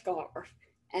square scarf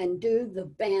and do the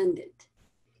bandit.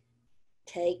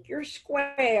 Take your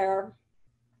square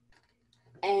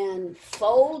and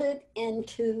fold it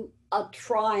into a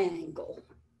triangle.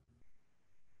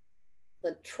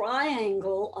 The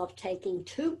triangle of taking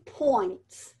 2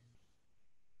 points.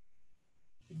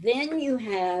 Then you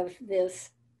have this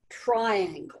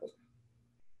triangle.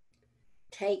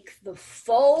 Take the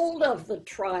fold of the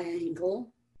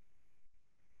triangle.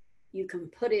 You can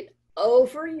put it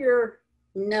over your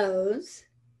nose.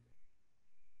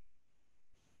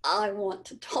 I want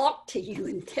to talk to you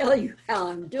and tell you how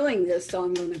I'm doing this, so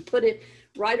I'm going to put it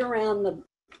right around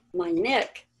my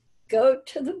neck, go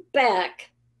to the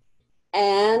back,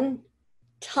 and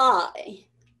tie.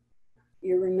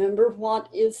 You remember what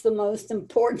is the most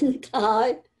important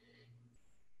tie?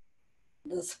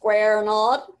 The square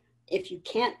knot. If you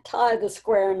can't tie the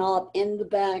square knot in the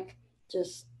back,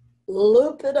 just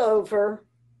loop it over,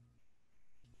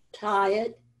 tie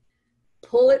it,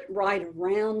 pull it right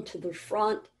around to the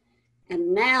front,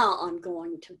 and now I'm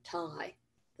going to tie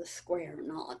the square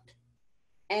knot.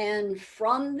 And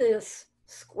from this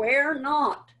square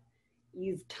knot,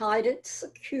 you've tied it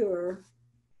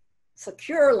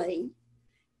securely,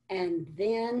 and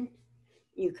then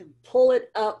you can pull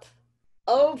it up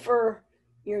over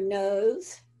your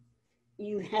nose.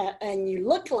 And you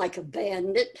look like a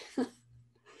bandit.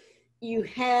 You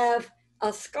have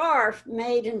a scarf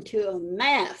made into a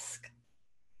mask,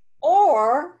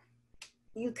 or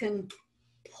you can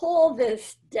pull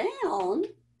this down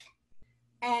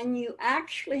and you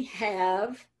actually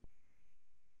have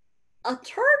a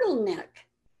turtleneck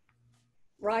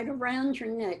right around your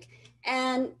neck.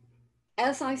 And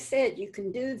as I said, you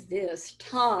can do this,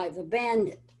 tie the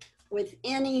bandit with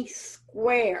any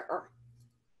square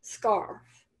scarf.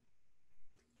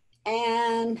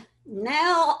 And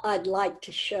now I'd like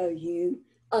to show you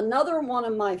another one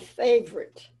of my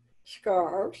favorite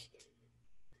scarves.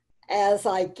 As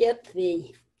I get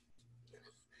the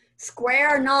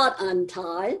square knot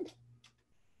untied,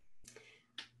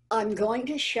 I'm going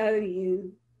to show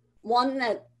you one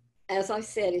that, as I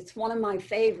said, it's one of my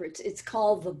favorites. It's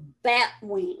called the bat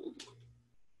wing.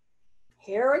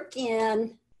 Here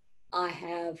again, I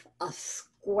have a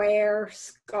square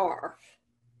scarf.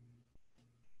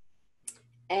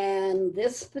 And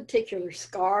this particular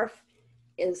scarf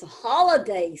is a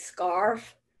holiday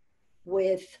scarf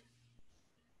with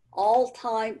all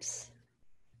types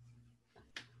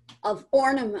of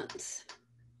ornaments.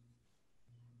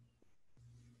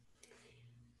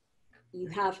 You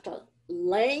have to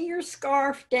lay your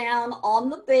scarf down on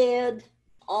the bed,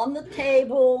 on the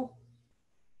table,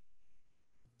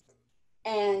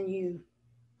 and you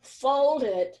fold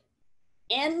it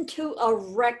into a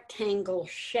rectangle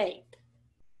shape.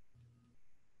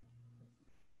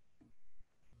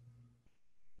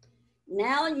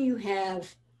 Now you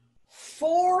have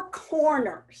 4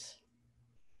 corners,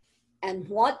 and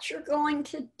what you're going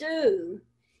to do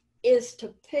is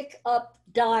to pick up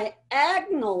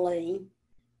diagonally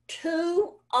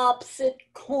 2 opposite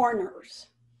corners.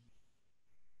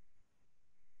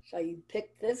 So you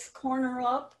pick this corner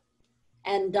up,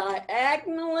 and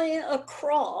diagonally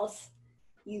across,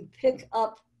 you pick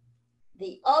up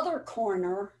the other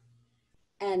corner,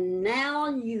 and now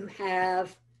you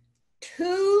have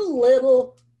 2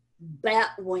 little bat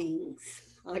wings.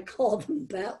 I call them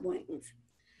bat wings.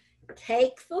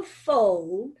 Take the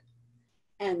fold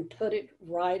and put it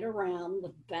right around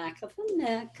the back of the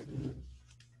neck.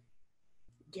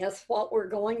 Guess what we're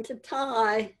going to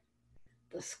tie?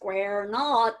 The square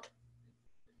knot.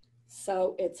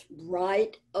 So it's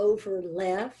right over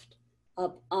left,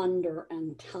 up under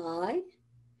and tie.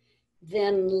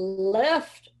 Then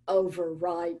left over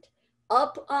right,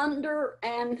 up under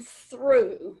and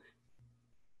through,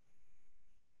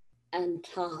 and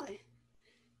tie.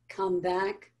 Come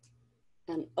back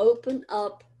and open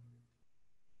up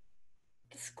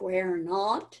the square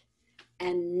knot.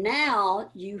 And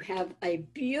now you have a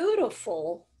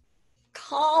beautiful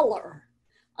collar.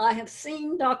 I have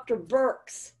seen Dr.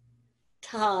 Burke's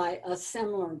tie a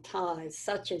similar tie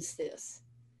such as this.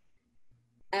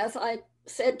 As I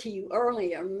said to you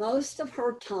earlier, most of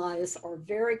her ties are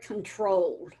very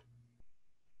controlled,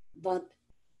 but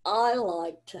I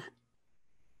like to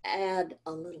add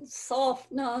a little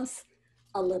softness,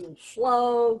 a little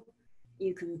flow.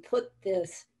 You can put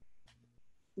this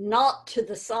knot to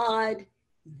the side.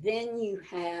 Then you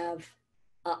have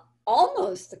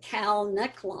almost a cowl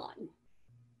neckline.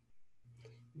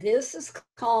 This is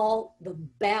called the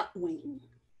bat wing.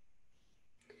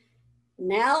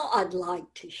 Now I'd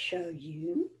like to show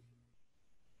you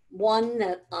one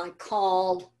that I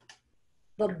called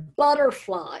the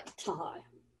butterfly tie.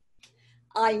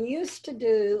 I used to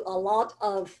do a lot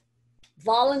of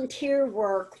volunteer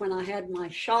work when I had my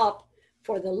shop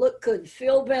for the Look Good,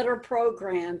 Feel Better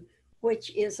program,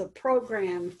 which is a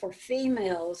program for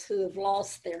females who have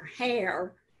lost their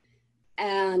hair.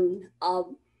 And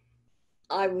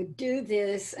I would do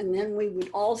this, and then we would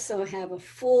also have a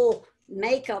full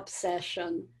makeup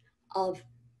session of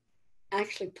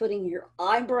actually putting your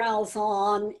eyebrows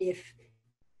on if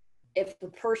the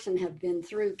person had been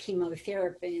through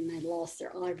chemotherapy and they lost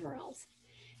their eyebrows.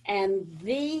 And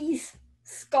these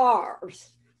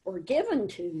scarves were given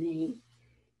to me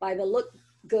by the Look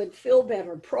Good, Feel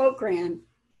Better program.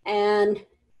 And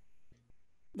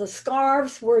the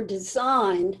scarves were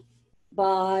designed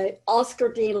by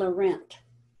Oscar de la Renta.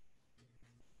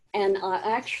 And I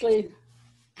actually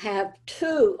have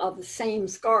two of the same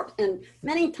scarf. And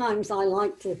many times I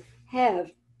like to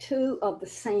have two of the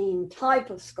same type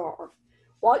of scarf.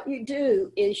 What you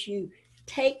do is you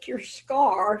take your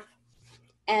scarf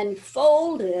and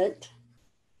fold it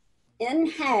in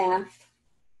half.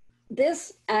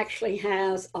 This actually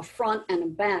has a front and a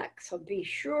back, so be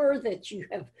sure that you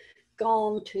have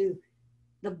gone to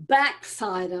the back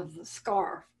side of the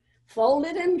scarf. Fold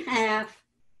it in half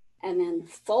and then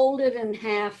fold it in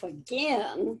half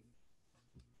again.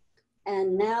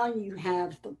 And now you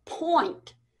have the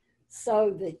point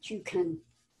so that you can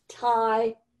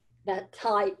tie that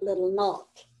tight little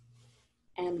knot.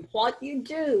 And what you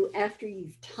do after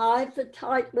you've tied the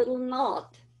tight little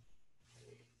knot,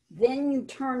 then you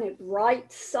turn it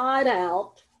right side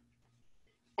out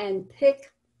and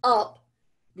pick up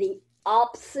the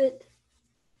opposite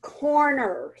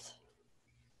corners.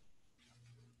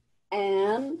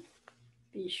 And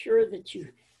be sure that you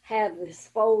have this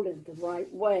folded the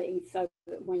right way so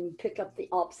that when you pick up the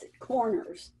opposite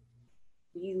corners,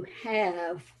 you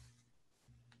have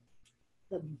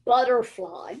the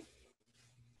butterfly.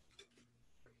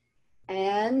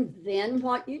 And then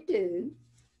what you do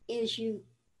is you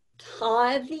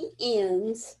tie the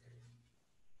ends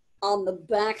on the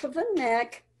back of the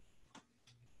neck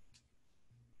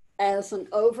as an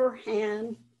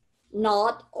overhand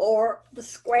knot or the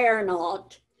square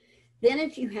knot. Then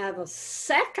if you have a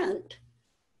second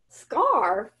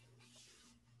scarf,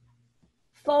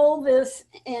 fold this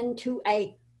into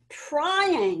a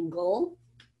triangle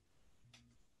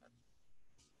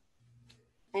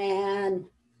and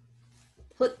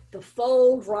put the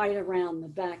fold right around the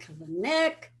back of the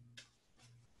neck,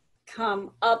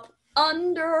 come up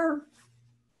under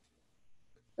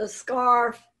the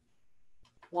scarf.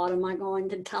 What am I going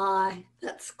to tie?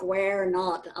 That square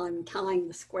knot. I'm tying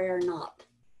the square knot.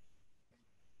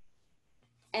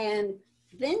 And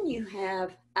then you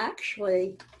have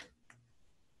actually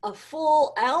a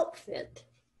full outfit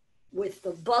with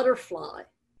the butterfly.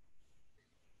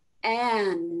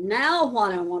 And now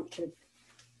what I want to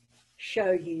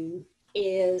show you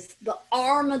is the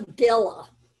armadillo.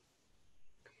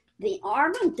 The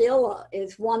armadillo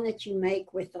is one that you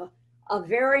make with a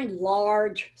very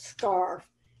large scarf.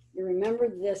 You remember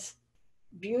this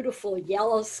beautiful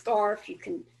yellow scarf? You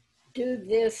can do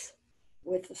this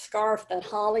with the scarf that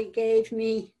Holly gave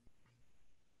me.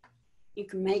 You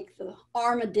can make the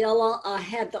armadillo. I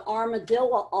had the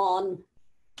armadillo on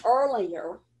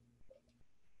earlier.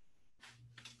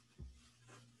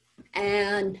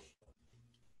 And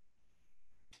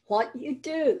what you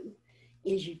do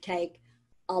is you take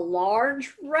a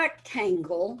large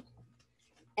rectangle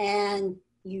and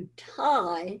you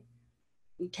take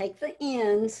the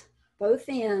ends, both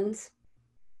ends,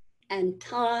 and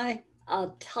tie a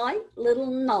tight little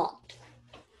knot.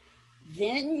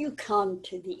 Then you come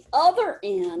to the other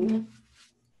end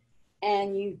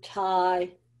and you tie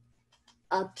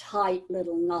a tight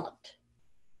little knot.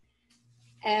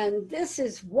 And this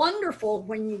is wonderful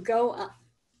when you go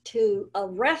to a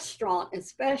restaurant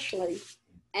especially,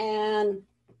 and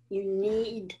you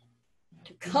need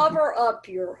to cover up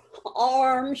your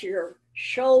arms, your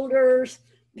shoulders,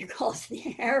 because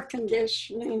the air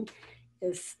conditioning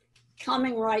is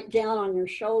coming right down on your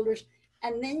shoulders.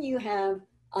 And then you have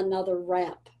another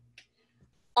wrap.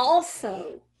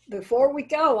 Also, before we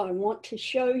go, I want to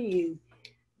show you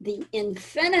the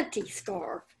infinity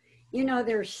scarf. You know,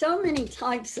 there are so many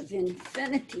types of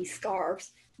infinity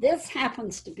scarves This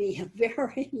happens to be a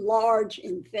very large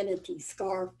infinity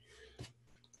scarf,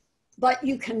 but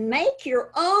you can make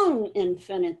your own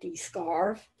infinity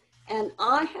scarf. And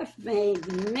I have made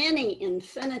many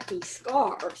infinity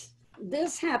scarves.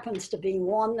 This happens to be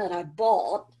one that I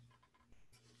bought.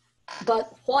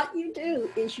 But what you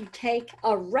do is you take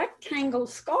a rectangle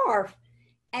scarf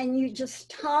and you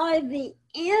just tie the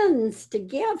ends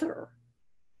together.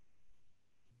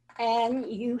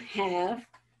 And you have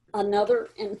another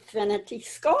infinity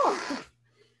scarf.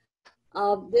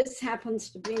 This happens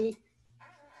to be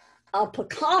a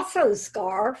Picasso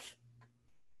scarf.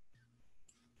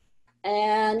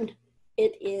 And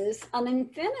it is an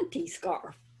infinity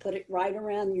scarf. Put it right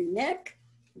around your neck.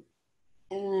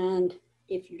 And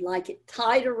if you like it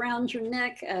tied around your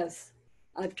neck, as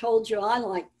I've told you, I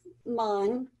like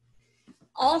mine.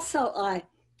 Also, I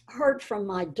heard from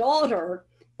my daughter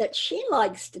that she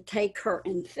likes to take her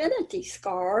infinity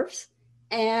scarves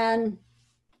and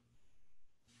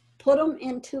put them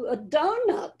into a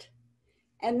donut.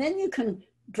 And then you can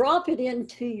drop it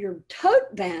into your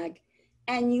tote bag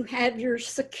and you have your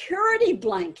security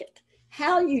blanket.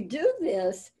 How you do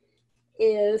this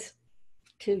is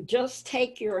to just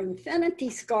take your infinity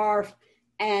scarf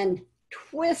and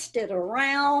twist it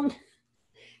around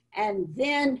and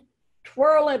then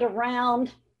twirl it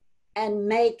around and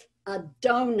make a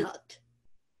donut.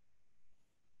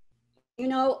 You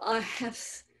know, I have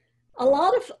a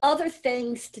lot of other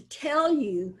things to tell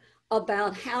you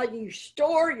about how you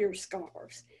store your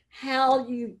scarves, how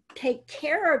you take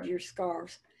care of your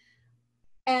scarves.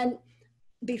 And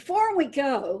before we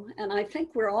go, and I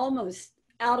think we're almost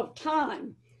out of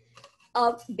time,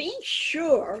 be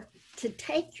sure to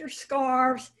take your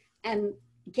scarves and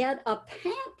get a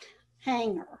pant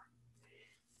hanger.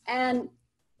 And,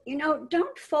 you know,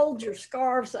 don't fold your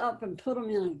scarves up and put them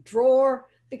in a drawer,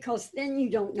 because then you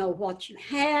don't know what you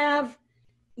have.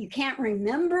 You can't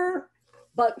remember.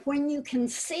 But when you can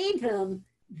see them,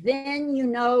 then you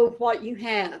know what you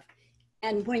have.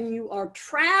 And when you are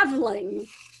traveling,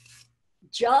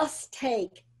 just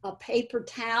take a paper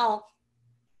towel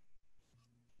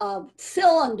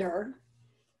cylinder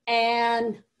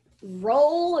and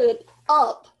roll it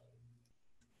up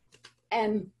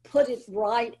and put it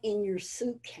right in your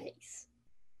suitcase.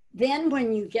 Then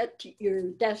when you get to your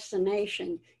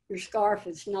destination, your scarf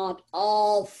is not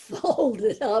all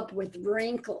folded up with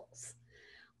wrinkles.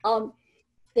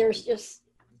 There's just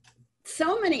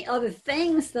so many other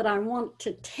things that I want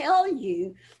to tell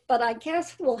you, but I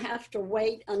guess we'll have to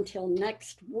wait until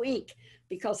next week,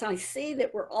 because I see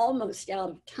that we're almost out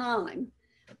of time.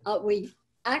 We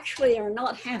actually are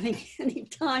not having any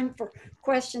time for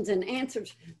questions and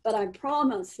answers, but I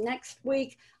promise next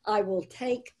week I will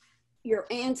take your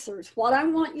answers. What I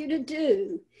want you to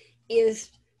do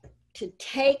is to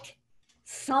take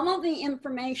some of the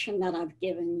information that I've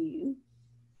given you,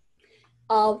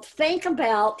 think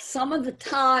about some of the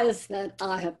ties that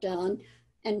I have done,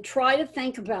 and try to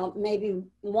think about maybe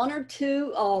one or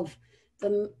two of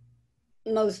the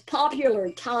most popular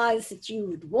ties that you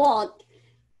would want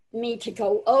me to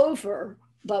go over,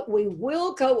 but we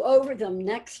will go over them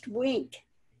next week,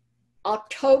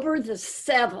 October the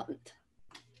 7th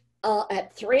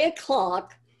at 3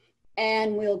 o'clock,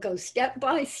 and we'll go step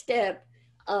by step.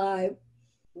 I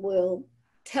will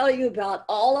tell you about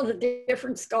all of the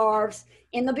different scarves.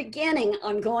 In the beginning,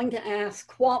 I'm going to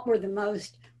ask what were the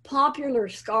most popular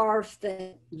scarves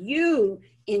that you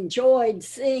enjoyed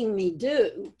seeing me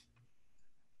do.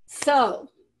 So,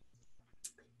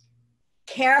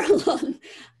 Carolyn,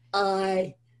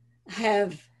 I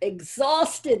have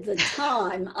exhausted the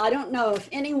time. I don't know if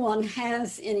anyone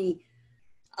has anyone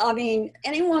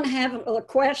have a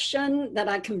question that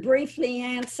I can briefly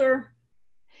answer?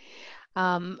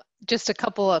 Just a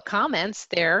couple of comments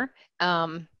there.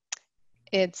 I'm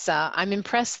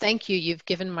impressed. Thank you. You've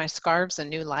given my scarves a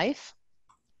new life.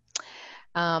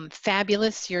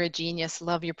 Fabulous. You're a genius.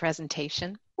 Love your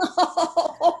presentation.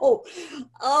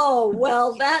 Oh,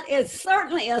 well, that is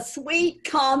certainly a sweet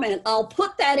comment. I'll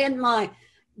put that in my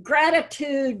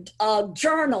gratitude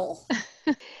journal.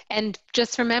 And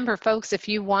just remember, folks, if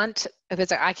you want,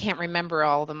 because I can't remember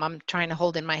all of them, I'm trying to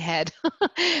hold in my head,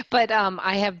 but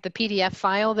I have the PDF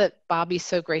file that Bobbie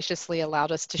so graciously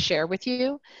allowed us to share with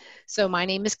you. So my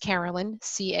name is Carolyn,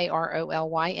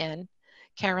 Carolyn,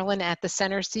 Carolyn at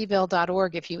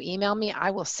thecenterseaville.org. If you email me, I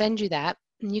will send you that,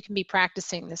 and you can be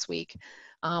practicing this week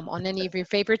on any of your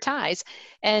favorite ties.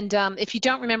 And if you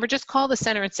don't remember, just call the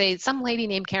center and say, some lady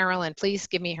named Carolyn, please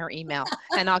give me her email,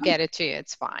 and I'll get it to you.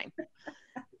 It's fine.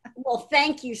 Well,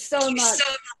 thank you so much.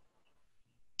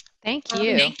 Thank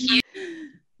you.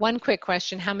 One quick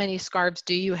question. How many scarves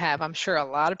do you have? I'm sure a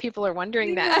lot of people are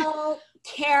wondering that. Know,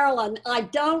 Carolyn, I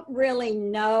don't really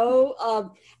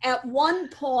know. At one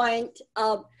point,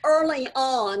 early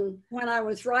on, when I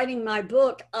was writing my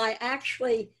book,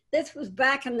 this was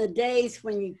back in the days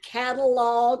when you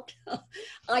cataloged.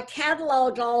 I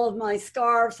cataloged all of my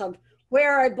scarves of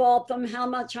where I bought them, how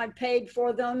much I paid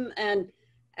for them, and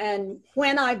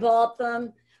when I bought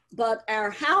them. But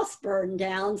our house burned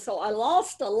down, so I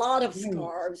lost a lot of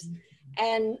scarves.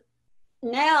 And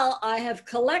now I have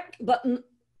collected, but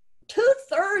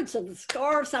 2/3 of the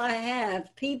scarves I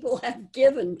have, people have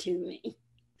given to me.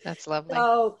 That's lovely.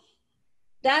 So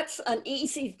that's an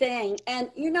easy thing. And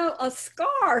you know, a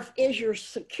scarf is your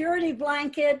security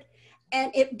blanket,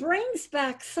 and it brings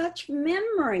back such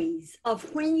memories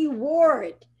of when you wore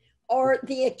it or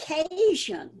the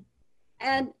occasion.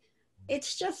 And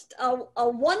it's just a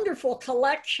wonderful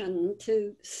collection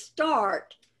to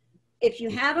start. If you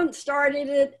haven't started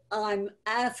it, I'm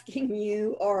asking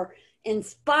you or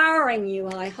inspiring you,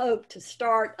 I hope, to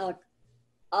start a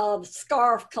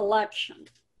scarf collection.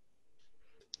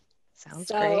 Sounds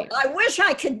so great. I wish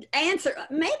I could answer.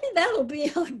 Maybe that'll be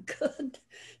a good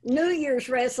New Year's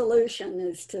resolution,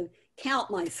 is to count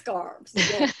my scarves.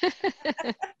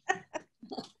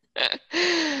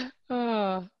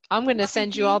 Oh, I'm going to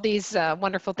send you all these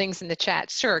wonderful things in the chat.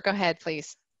 Sure, go ahead,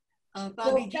 please.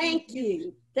 Well, thank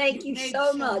you. Thank you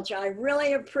so much. I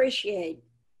really appreciate.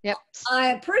 Yep. I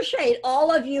appreciate all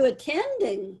of you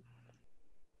attending.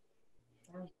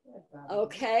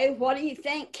 Okay, what do you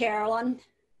think, Carolyn?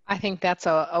 I think that's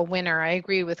a winner. I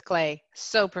agree with Clay.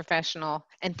 So professional.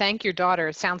 And thank your daughter.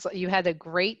 It sounds like you had a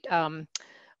great,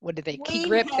 key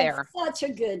grip there. Such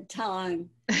a good time.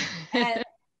 And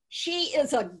she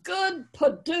is a good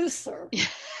producer,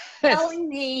 telling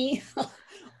me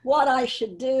what I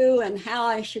should do and how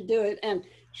I should do it. And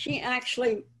she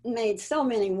actually made so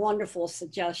many wonderful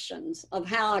suggestions of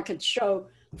how I could show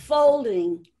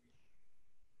folding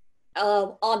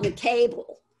on the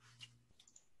table.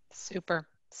 Super,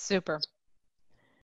 super.